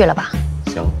点也去了吧？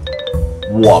行，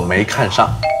我没看上。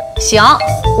行，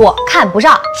我看不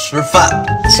上。吃饭。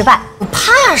吃饭。我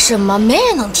怕什么？没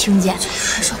人能听见。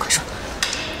快说快说。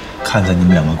看在你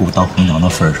们两个给我当红娘的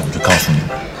份上，我就告诉你们，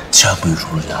千万不许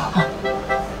出去啊！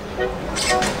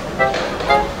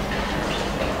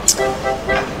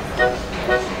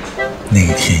那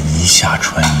天一下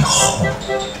船以后，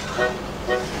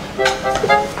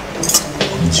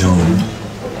我们就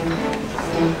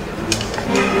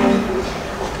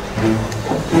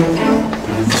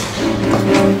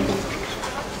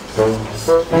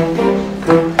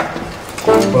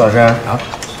顾老师啊，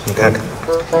你看看，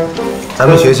咱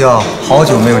们学校好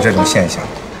久没有这种现象，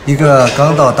一个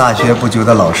刚到大学不久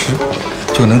的老师，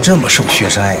就能这么受学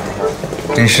生爱戴，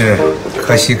真是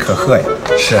可喜可贺呀！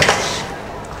是，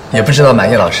也不知道满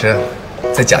意老师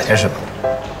在讲些什么。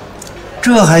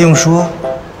这还用说？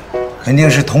肯定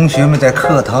是同学们在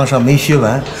课堂上没学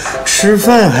完，吃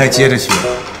饭还接着学。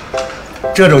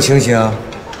这种情形，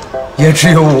也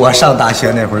只有我上大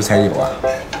学那会儿才有啊。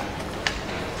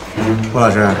顾老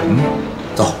师，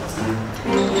走，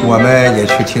我们也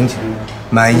去听听，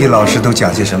满意老师都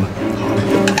讲些什么。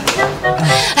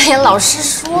哎呀，老师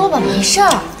说吧，没事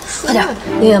儿，快点，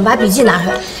玲玲把笔记拿出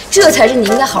来，这才是你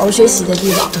应该好好学习的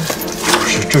地方。不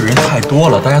是，这人太多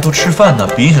了，大家都吃饭呢，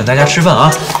别影响大家吃饭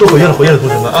啊！都回去了，回去了，同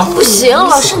学们啊！不行，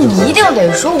老师你一定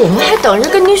得说，我们还等着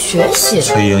跟您学习。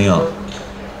崔莹莹，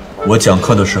我讲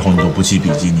课的时候你都不记笔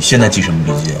记，你现在记什么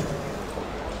笔记？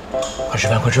快吃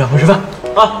饭，快吃饭，快吃饭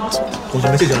啊！同学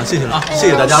们，谢谢了，谢谢了啊，谢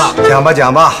谢大家了。讲吧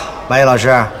讲吧，满意老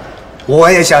师，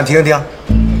我也想听听。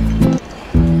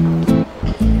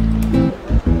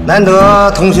难得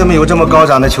同学们有这么高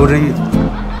涨的求知欲，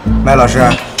麦老师，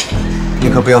你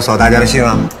可不要扫大家的兴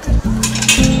啊！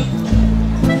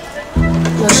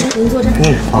老师，您坐这儿。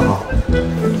好好。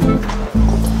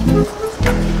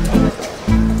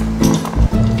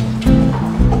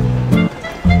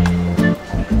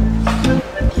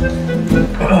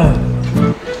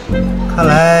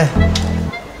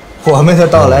我们的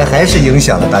到来还是影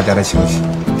响了大家的情绪。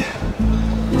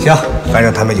行，反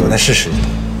正他们有的是时间。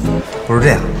不如这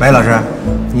样，马毅老师，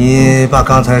你把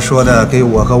刚才说的给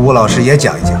我和吴老师也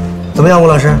讲一讲，怎么样？吴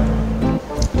老师，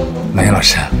马毅老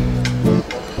师，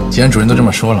既然主任都这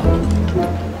么说了，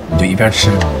你就一边吃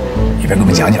一边给我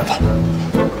们讲讲吧。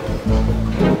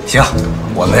行，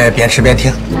我们边吃边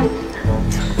听。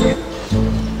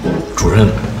主任，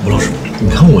吴老师，你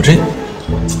看我这，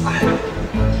哎。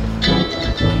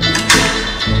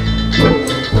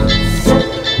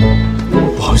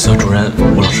不好意思啊，主任，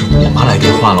吴老师，我妈来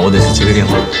电话了，我得去接个电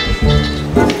话。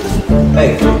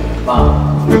哎，妈，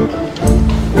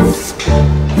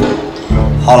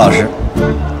好老师，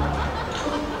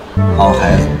好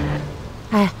孩子。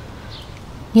哎，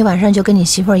你晚上就跟你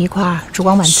媳妇儿一块儿烛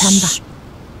光晚餐吧。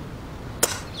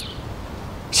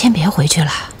先别回去了，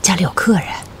家里有客人。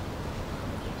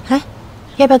哎，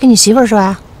要不要跟你媳妇儿说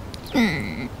啊？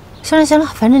行了行了，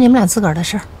反正你们俩自个儿的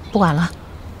事儿，不管了。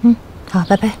好，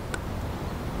拜拜。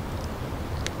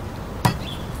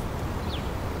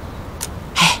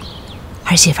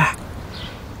儿媳妇儿，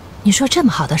你说这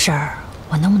么好的事儿，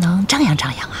我能不能张扬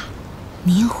张扬啊？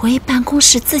您回办公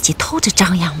室自己偷着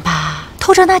张扬吧，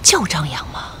偷着那叫张扬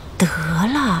吗？得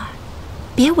了，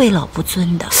别为老不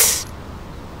尊的。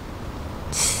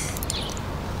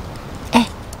哎，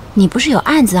你不是有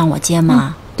案子让我接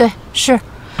吗？对，是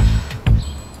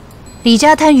李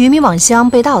家滩渔民网箱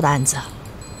被盗的案子。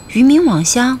渔民网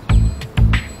箱？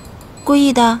故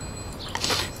意的？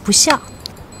不像。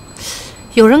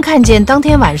有人看见当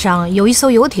天晚上有一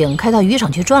艘游艇开到渔场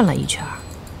去转了一圈，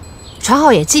船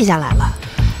号也记下来了。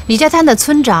李家滩的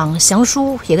村长祥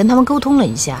叔也跟他们沟通了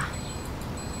一下，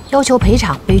要求赔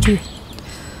偿悲剧。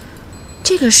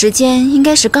这个时间应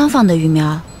该是刚放的鱼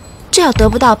苗，这要得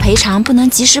不到赔偿，不能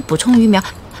及时补充鱼苗，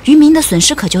渔民的损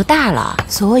失可就大了。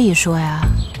所以说呀，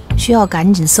需要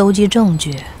赶紧搜集证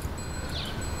据。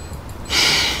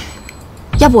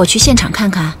要不我去现场看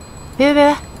看？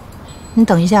别，你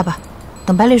等一下吧。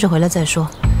等白律师回来再说，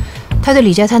他对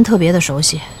李家滩特别的熟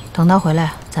悉。等他回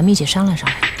来，咱们一起商量商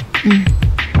量。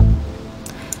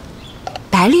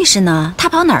白律师呢？他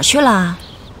跑哪儿去了？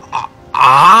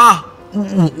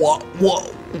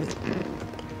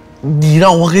你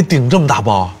让我给顶这么大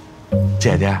包，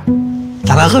姐姐，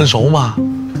咱俩很熟吗？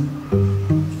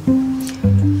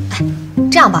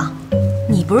这样吧，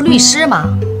你不是律师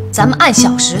吗？咱们按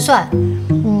小时算。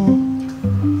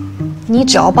你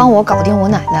只要帮我搞定我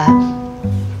奶奶。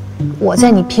我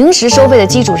在你平时收费的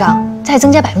基础上再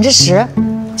增加10%，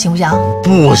行不行？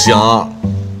不行，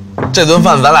这顿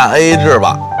饭咱俩 AA 制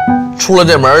吧，出了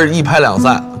这门一拍两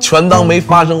散，全当没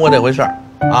发生过这回事儿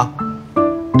啊！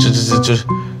这，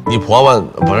你婆婆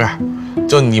不是，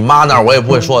就你妈那儿我也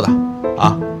不会说的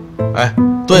啊！哎，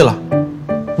对了，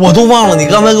我都忘了你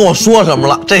刚才跟我说什么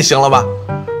了，这行了吧？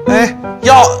哎，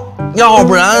要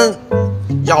不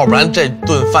然这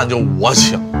顿饭就我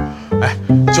请。哎，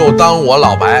就当我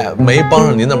老白没帮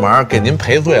上您的忙，给您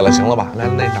赔罪了，行了吧？来，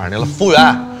那哪儿去了？服务员，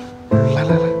来，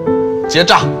结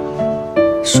账。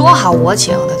说好我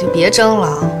请的，就别争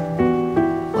了。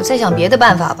我再想别的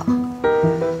办法吧。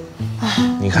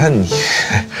你看你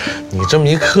这么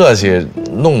一客气，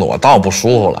弄得我倒不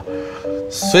舒服了。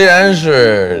虽然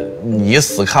是你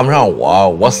死看不上我，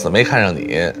我死没看上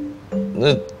你，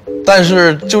但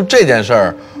是就这件事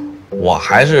儿，我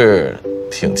还是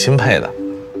挺钦佩的。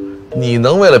你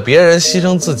能为了别人牺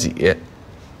牲自己，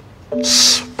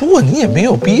不过你也没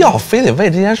有必要非得为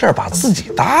这件事儿把自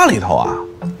己搭里头啊。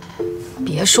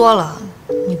别说了，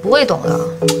你不会懂的。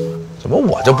怎么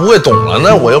我就不会懂了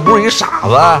呢？我又不是一傻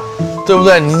子，对不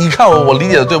对？你看我理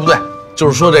解的对不对？就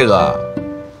是说这个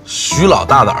徐老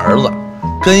大的儿子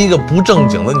跟一个不正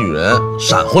经的女人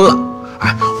闪婚了。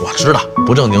哎，我知道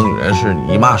不正经女人是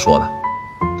你姨妈说的，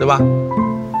对吧？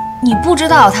你不知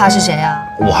道他是谁啊？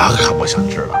我可不想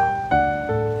知道。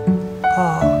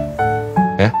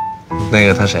哎，那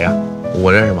个他谁啊？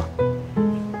我认识吗？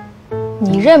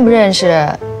你认不认识？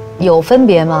有分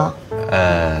别吗？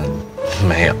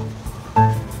没有。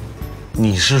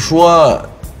你是说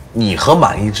你和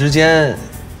满意之间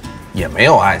也没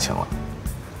有爱情了，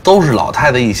都是老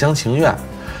太太一厢情愿？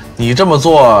你这么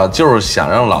做就是想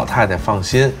让老太太放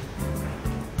心，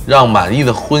让满意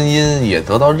的婚姻也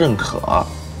得到认可，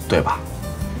对吧？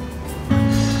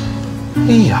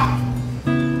哎呀，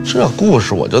这故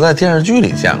事我就在电视剧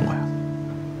里见过呀，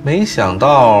没想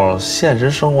到现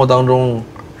实生活当中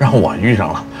让我遇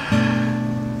上了。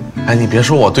哎，你别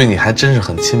说，我对你还真是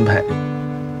很钦佩。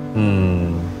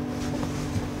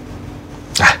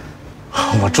哎，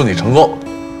我祝你成功。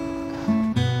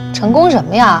成功什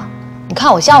么呀？你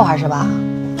看我笑话是吧？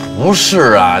不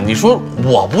是啊，你说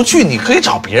我不去，你可以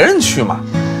找别人去嘛。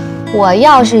我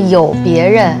要是有别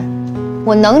人，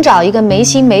我能找一个没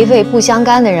心没肺、不相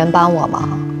干的人帮我吗？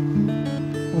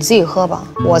你自己喝吧，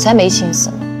我才没心思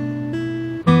呢。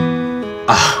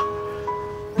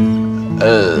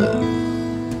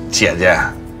姐姐，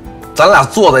咱俩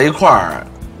坐在一块儿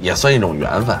也算一种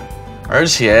缘分，而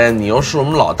且你又是我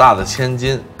们老大的千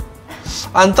金，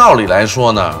按道理来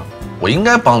说呢，我应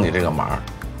该帮你这个忙。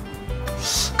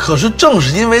可是正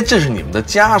是因为这是你们的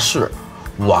家事，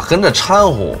我跟着掺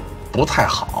和不太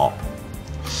好。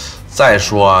再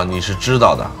说你是知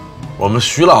道的，我们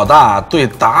徐老大对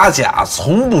打假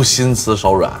从不心慈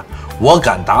手软，我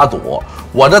敢打赌，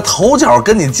我这头脚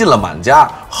跟你进了满家，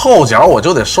后脚我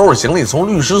就得收拾行李从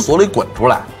律师所里滚出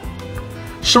来。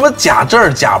什么假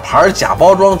证、假牌、假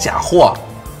包装、假货，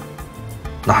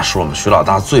那是我们徐老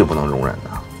大最不能容忍的。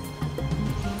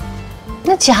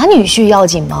那假女婿要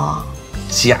紧吗？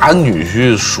假女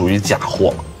婿属于假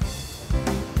货。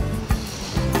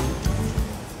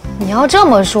你要这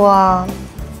么说，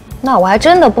那我还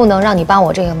真的不能让你帮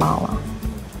我这个忙了。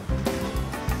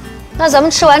那咱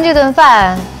们吃完这顿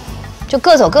饭，就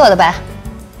各走各的呗。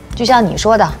就像你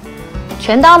说的，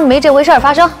全当没这回事儿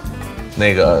发生。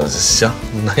那个行，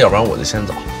那要不然我就先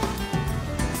走。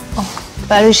哦，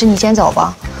白律师，你先走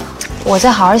吧，我再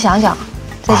好好想想。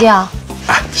再见啊。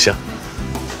哎，行，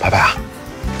拜拜啊。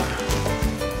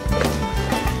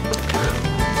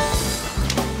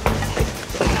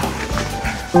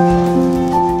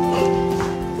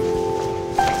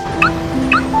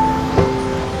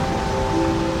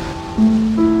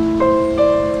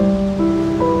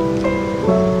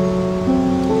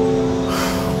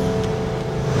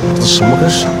什么跟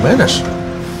什么呀？这是。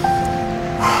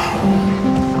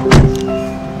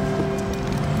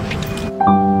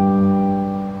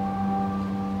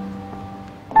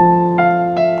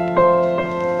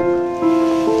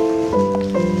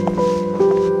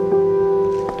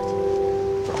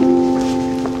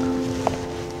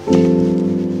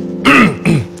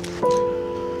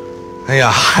哎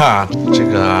呀，这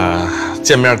个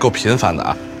见面够频繁的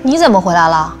啊！你怎么回来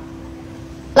了？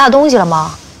落东西了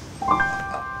吗？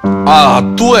啊，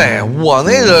对，我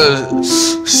那个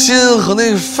心和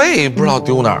那个肺不知道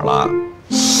丢哪儿了，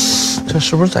这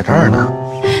是不是在这儿呢？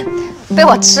被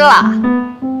我吃了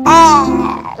啊！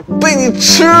被你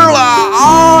吃了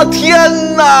啊！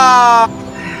天哪！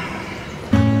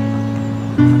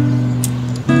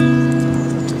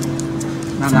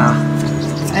娜娜，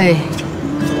哎。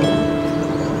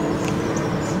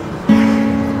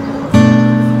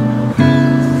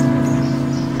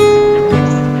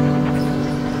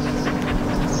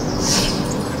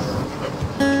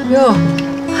哟，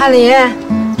翰林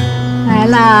来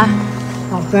啦，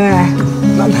宝贝儿。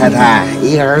老太太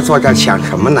一个人坐这想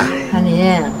什么呢？翰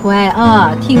林，乖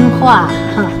啊，听话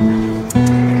哈。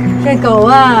这狗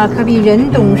啊，可比人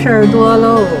懂事儿多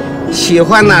喽。喜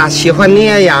欢呐，喜欢你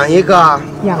也养一个。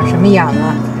养什么养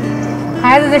啊？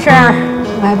孩子的事儿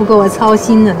我还不够我操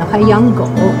心呢，还养狗。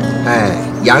哎，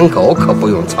养狗可不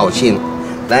用操心。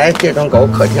来，这种狗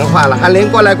可听话了。翰林，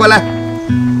过来，过来。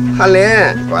翰林，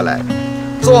过来。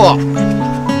坐，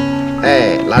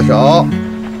哎，拉手，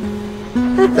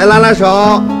再拉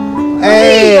手，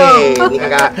哎，你看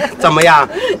看怎么样？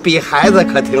比孩子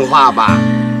可听话吧？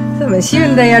怎么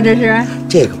训的呀？这是？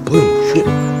这个不用训，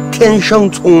天生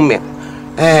聪明，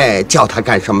哎，叫他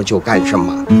干什么就干什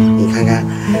么。你看看，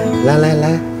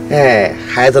来，哎，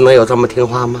孩子能有这么听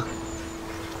话吗？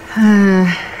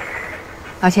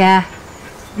老钱，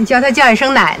你叫他叫一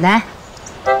声奶奶。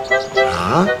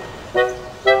啊？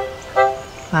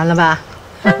完了吧？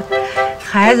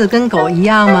孩子跟狗一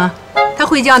样吗？他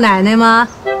会叫奶奶吗？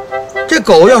这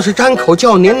狗要是张口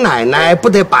叫您奶奶，不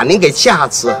得把您给吓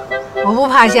死？我不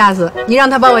怕吓死，你让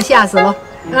他把我吓死了。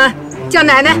叫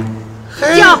奶奶，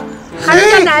叫，还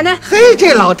是叫奶奶？嘿，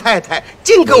这老太太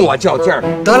净跟我较劲儿。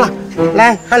得了，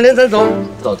来，翰林，咱走。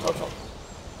走。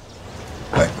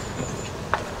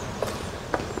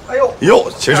哎呦哟，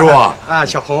秦叔啊！啊，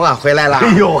小红啊，回来了。哎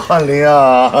呦，翰林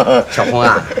啊！小红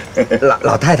啊，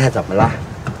老太太怎么了？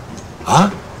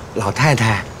啊，老太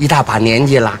太一大把年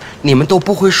纪了，你们都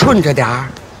不会顺着点儿？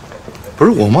不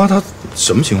是我妈，她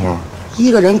什么情况？一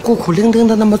个人孤苦伶仃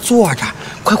的那么坐着，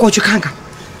快过去看看。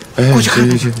哎，过去看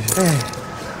看。行。哎。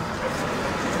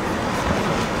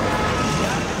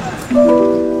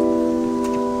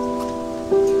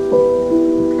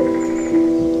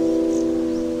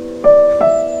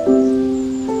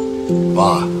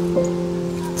妈，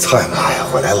蔡妈也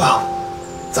回来了，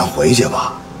咱回去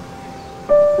吧。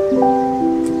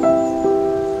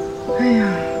哎呀，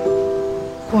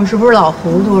我是不是老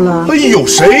糊涂了？哎呦，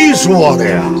谁说的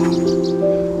呀？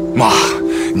妈，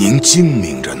您精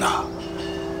明着呢。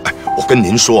哎，我跟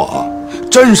您说啊，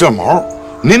沾上毛，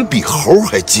您比猴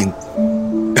还精。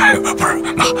不是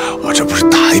妈，我这不是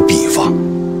打一比方，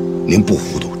您不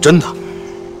糊涂，真的。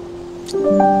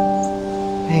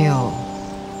哎呦，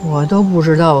我都不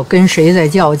知道我跟谁在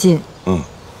较劲。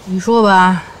你说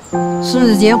吧，孙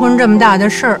子结婚这么大的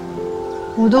事儿，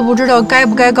我都不知道该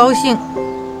不该高兴，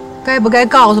该不该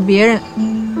告诉别人，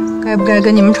该不该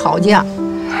跟你们吵架。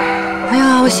哎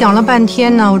呀，我想了半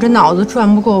天呢，我这脑子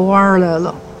转不过弯来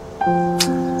了。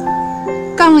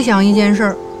刚想一件事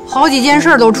儿，好几件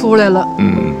事都出来了。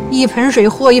一盆水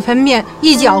和一盆面，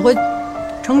一搅和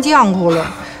成浆糊了，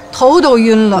头都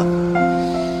晕了。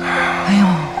哎呦，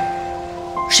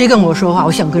谁跟我说话，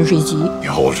我想跟谁急。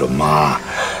要着妈，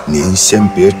您先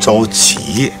别着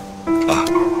急啊。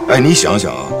哎，你想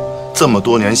想啊，这么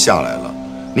多年下来了，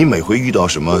你每回遇到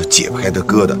什么解不开的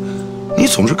疙瘩，你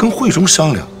总是跟慧中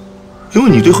商量，因为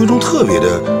你对慧中特别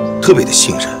的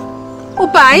信任。我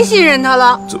白信任他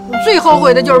了，最后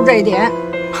悔的就是这一点。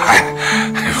哎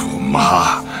呦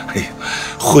妈，哎呀，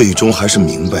慧中还是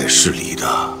明白事理的。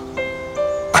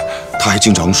哎，他还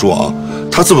经常说啊，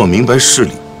他这么明白事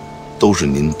理，都是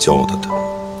您教他的，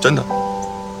真的。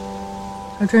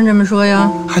他真这么说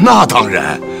呀？那当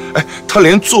然。哎，他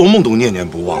连做梦都念念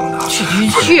不忘的。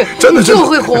去，真的就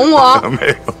会哄我。没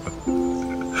有。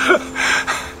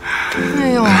哎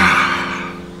呦。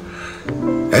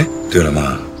哎，对了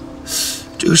妈，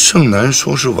这个盛楠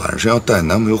说是晚上要带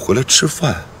男朋友回来吃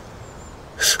饭，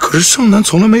可是盛楠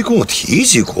从来没跟我提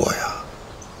起过呀。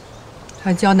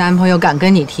她交男朋友敢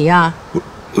跟你提啊？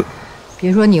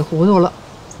别说你糊涂了，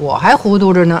我还糊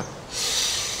涂着呢。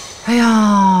哎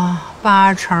呀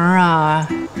，8成啊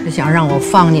是想让我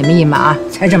放你们一马，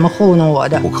才这么糊弄我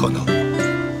的。不可能，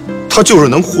他就是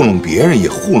能糊弄别人，也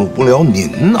糊弄不了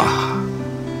您呐。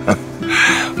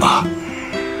妈，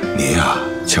您呀，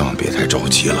千万别太着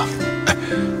急了，哎，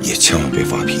也千万别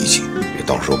发脾气，别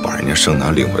到时候把人家盛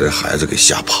楠领回来的孩子给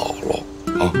吓跑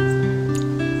了啊！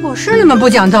我是那么不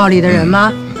讲道理的人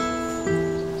吗？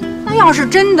那要是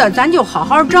真的，咱就好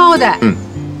好招待。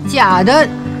假的，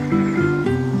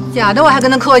我还跟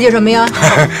他客气什么呀？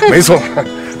没错。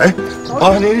哎，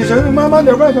啊，你先慢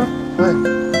点，慢点。哎。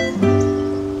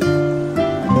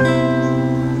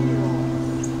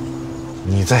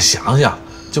你再想想，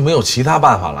就没有其他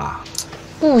办法了？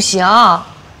不行，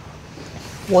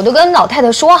我都跟老太太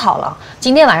说好了，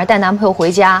今天晚上带男朋友回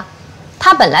家。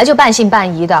她本来就半信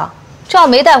半疑的，这要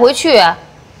没带回去，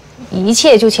一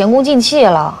切就前功尽弃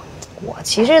了。我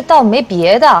其实倒没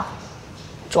别的。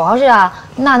主要是啊，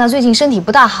娜娜最近身体不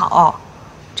大好，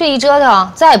这一折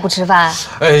腾再不吃饭。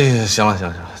哎，行了，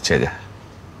姐姐，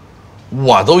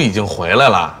我都已经回来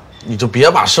了，你就别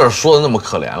把事儿说得那么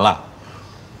可怜了。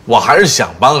我还是想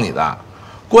帮你的，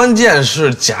关键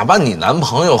是假扮你男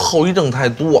朋友后遗症太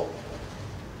多。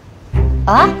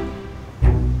啊？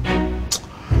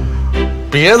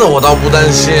别的我倒不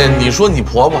担心，你说你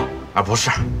婆婆啊，不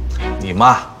是，你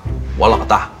妈，我老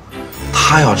大，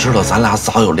她要知道咱俩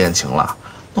早有恋情了。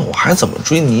那我还怎么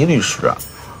追倪律师啊？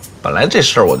本来这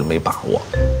事儿我就没把握。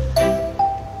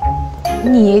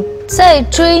你在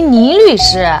追倪律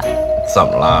师？怎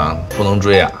么了？不能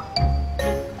追啊？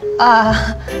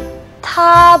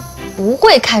他不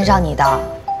会看上你的。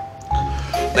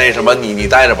那什么，你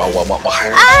待着吧，我还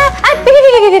是……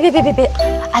别！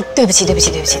啊，对不起，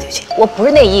我不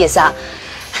是那意思。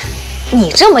你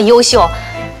这么优秀，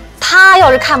他要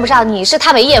是看不上你，是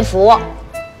他没眼福。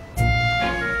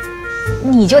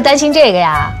你就担心这个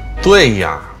呀？对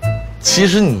呀，其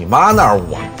实你妈那儿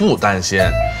我不担心，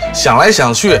想来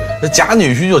想去，假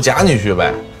女婿就假女婿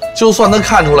呗，就算他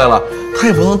看出来了，他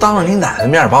也不能当着你奶奶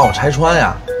面把我拆穿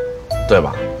呀，对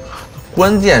吧？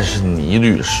关键是倪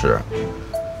律师，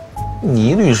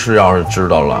倪律师要是知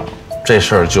道了，这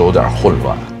事儿就有点混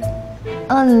乱。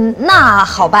那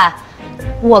好办，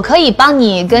我可以帮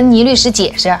你跟倪律师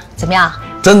解释，怎么样？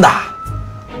真的？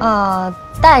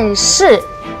但是。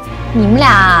你们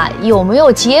俩有没有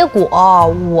结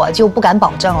果，我就不敢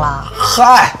保证了。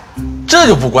嗨，这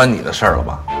就不关你的事儿了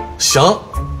吧？行，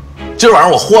今儿晚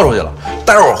上我豁出去了，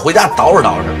待会儿我回家捯饬捯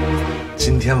饬。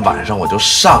今天晚上我就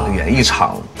上演一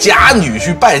场假女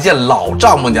婿拜见老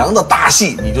丈母娘的大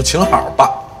戏，你就请好吧。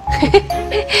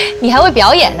你还会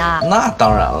表演呢？那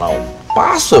当然了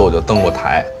，8岁我就登过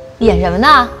台。演什么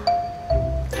呢？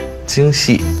京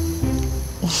戏。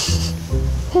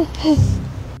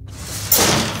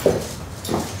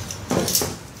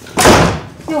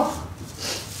哟，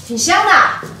挺香的，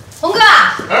红哥，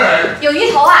有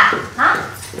鱼头啊？啊？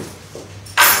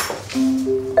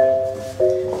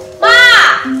妈，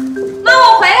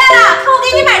我回来了，看我给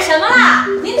你买什么了？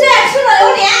您最爱吃的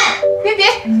榴莲。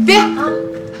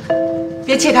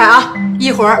切开啊！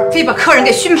一会儿非把客人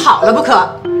给熏跑了不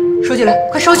可。收起来，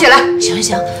快收起来。行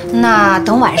行，那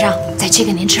等晚上再切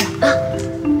给您吃啊。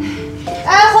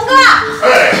哎，红哥，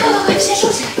快先收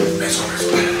起来。没错没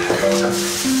错。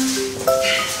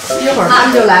一会儿他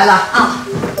们就来了啊。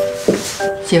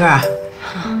媳妇儿，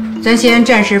咱先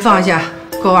暂时放下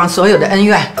过往所有的恩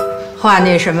怨，化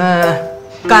那什么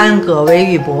干戈为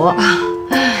玉帛啊。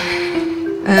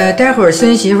待会儿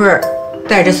孙媳妇儿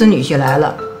带着孙女婿来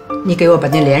了，你给我把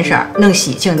那脸色弄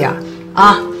喜庆点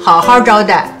啊，好好招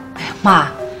待。哎呀，妈，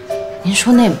您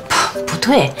说那不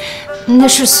对，那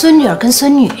是孙女儿跟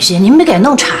孙女婿，您别给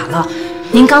弄岔了。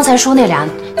您刚才说那俩，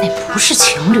那不是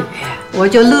情侣。我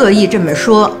就乐意这么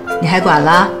说，你还管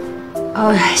了？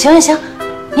行行行，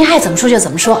您爱怎么说就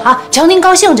怎么说啊，只要您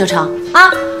高兴就成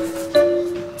啊。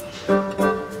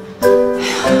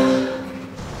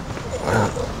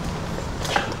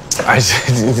哎，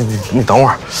你等会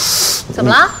儿。怎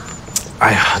么了？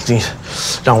哎呀，你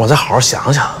让我再好好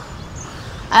想想。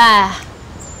哎，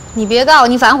你别告诉我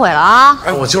你反悔了啊！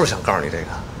哎，我就是想告诉你这个，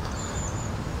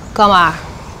哥们儿，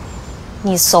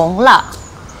你怂了。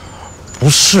不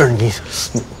是你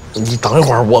等一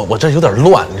会儿，我这有点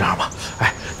乱，你知道吗？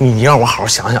哎，你让我好好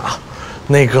想想啊。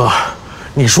那个，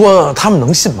你说他们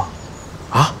能信吗？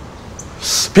啊，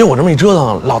别我这么一折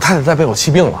腾，老太太再被我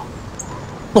气病了，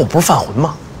那我不是犯浑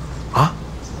吗？啊，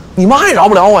你妈也饶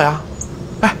不了我呀！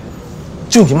哎，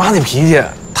就你妈那脾气，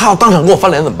她要当场给我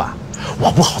翻脸怎么办？我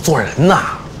不好做人呐。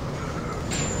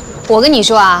我跟你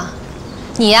说啊，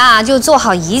你呀就做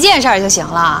好一件事就行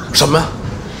了。什么？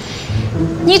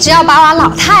你只要把我老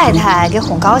太太给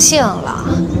哄高兴了，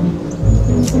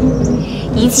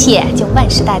一切就万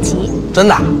事大吉。真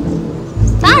的？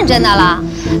当然真的了。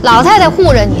老太太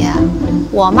护着你，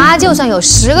我妈就算有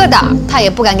10个胆，她也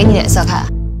不敢给你脸色看。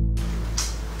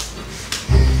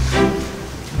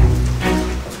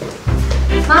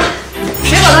妈，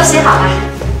水果都洗好了。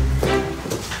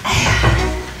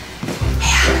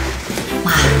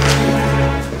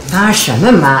妈什么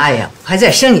妈呀，还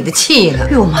在生你的气呢。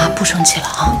哟，妈不生气了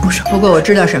啊，不生。不过我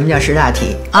知道什么叫识大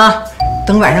体啊。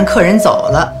等晚上客人走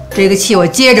了，这个气我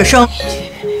接着生。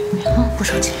别，不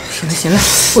生气。行了行了，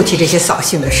不提这些扫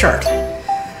兴的事儿了。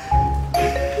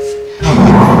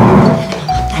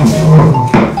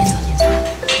您走。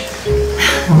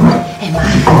哎妈，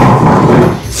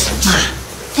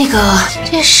那个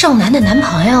这盛楠的男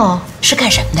朋友是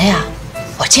干什么的呀？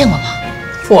我见过吗？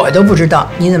我都不知道，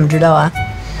你怎么知道啊？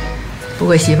不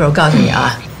过媳妇儿，我告诉你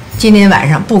啊，今天晚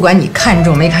上不管你看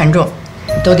中没看中，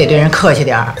你都得对人客气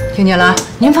点儿，听见了？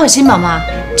您放心吧，妈，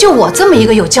就我这么一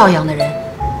个有教养的人，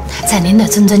在您的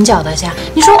谆谆教导下，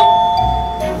你说，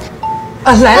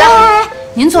来了，哎，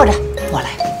您坐着，我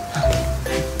来，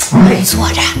你坐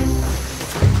着。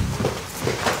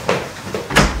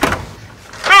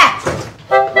哎，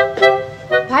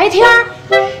白天儿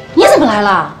你怎么来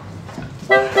了？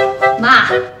妈，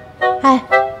哎，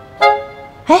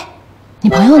你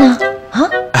朋友呢？啊？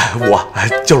哎，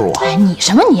就是我。哎，你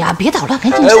什么你啊？别捣乱，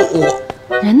赶紧。哎，我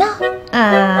人呢？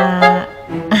哎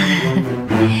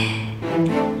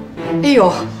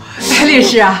呦，律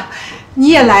师啊，你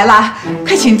也来了，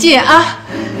快请进啊。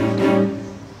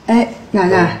哎，奶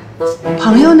奶，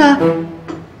朋友呢？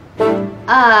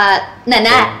奶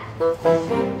奶，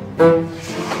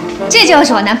这就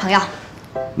是我男朋友。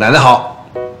奶奶好。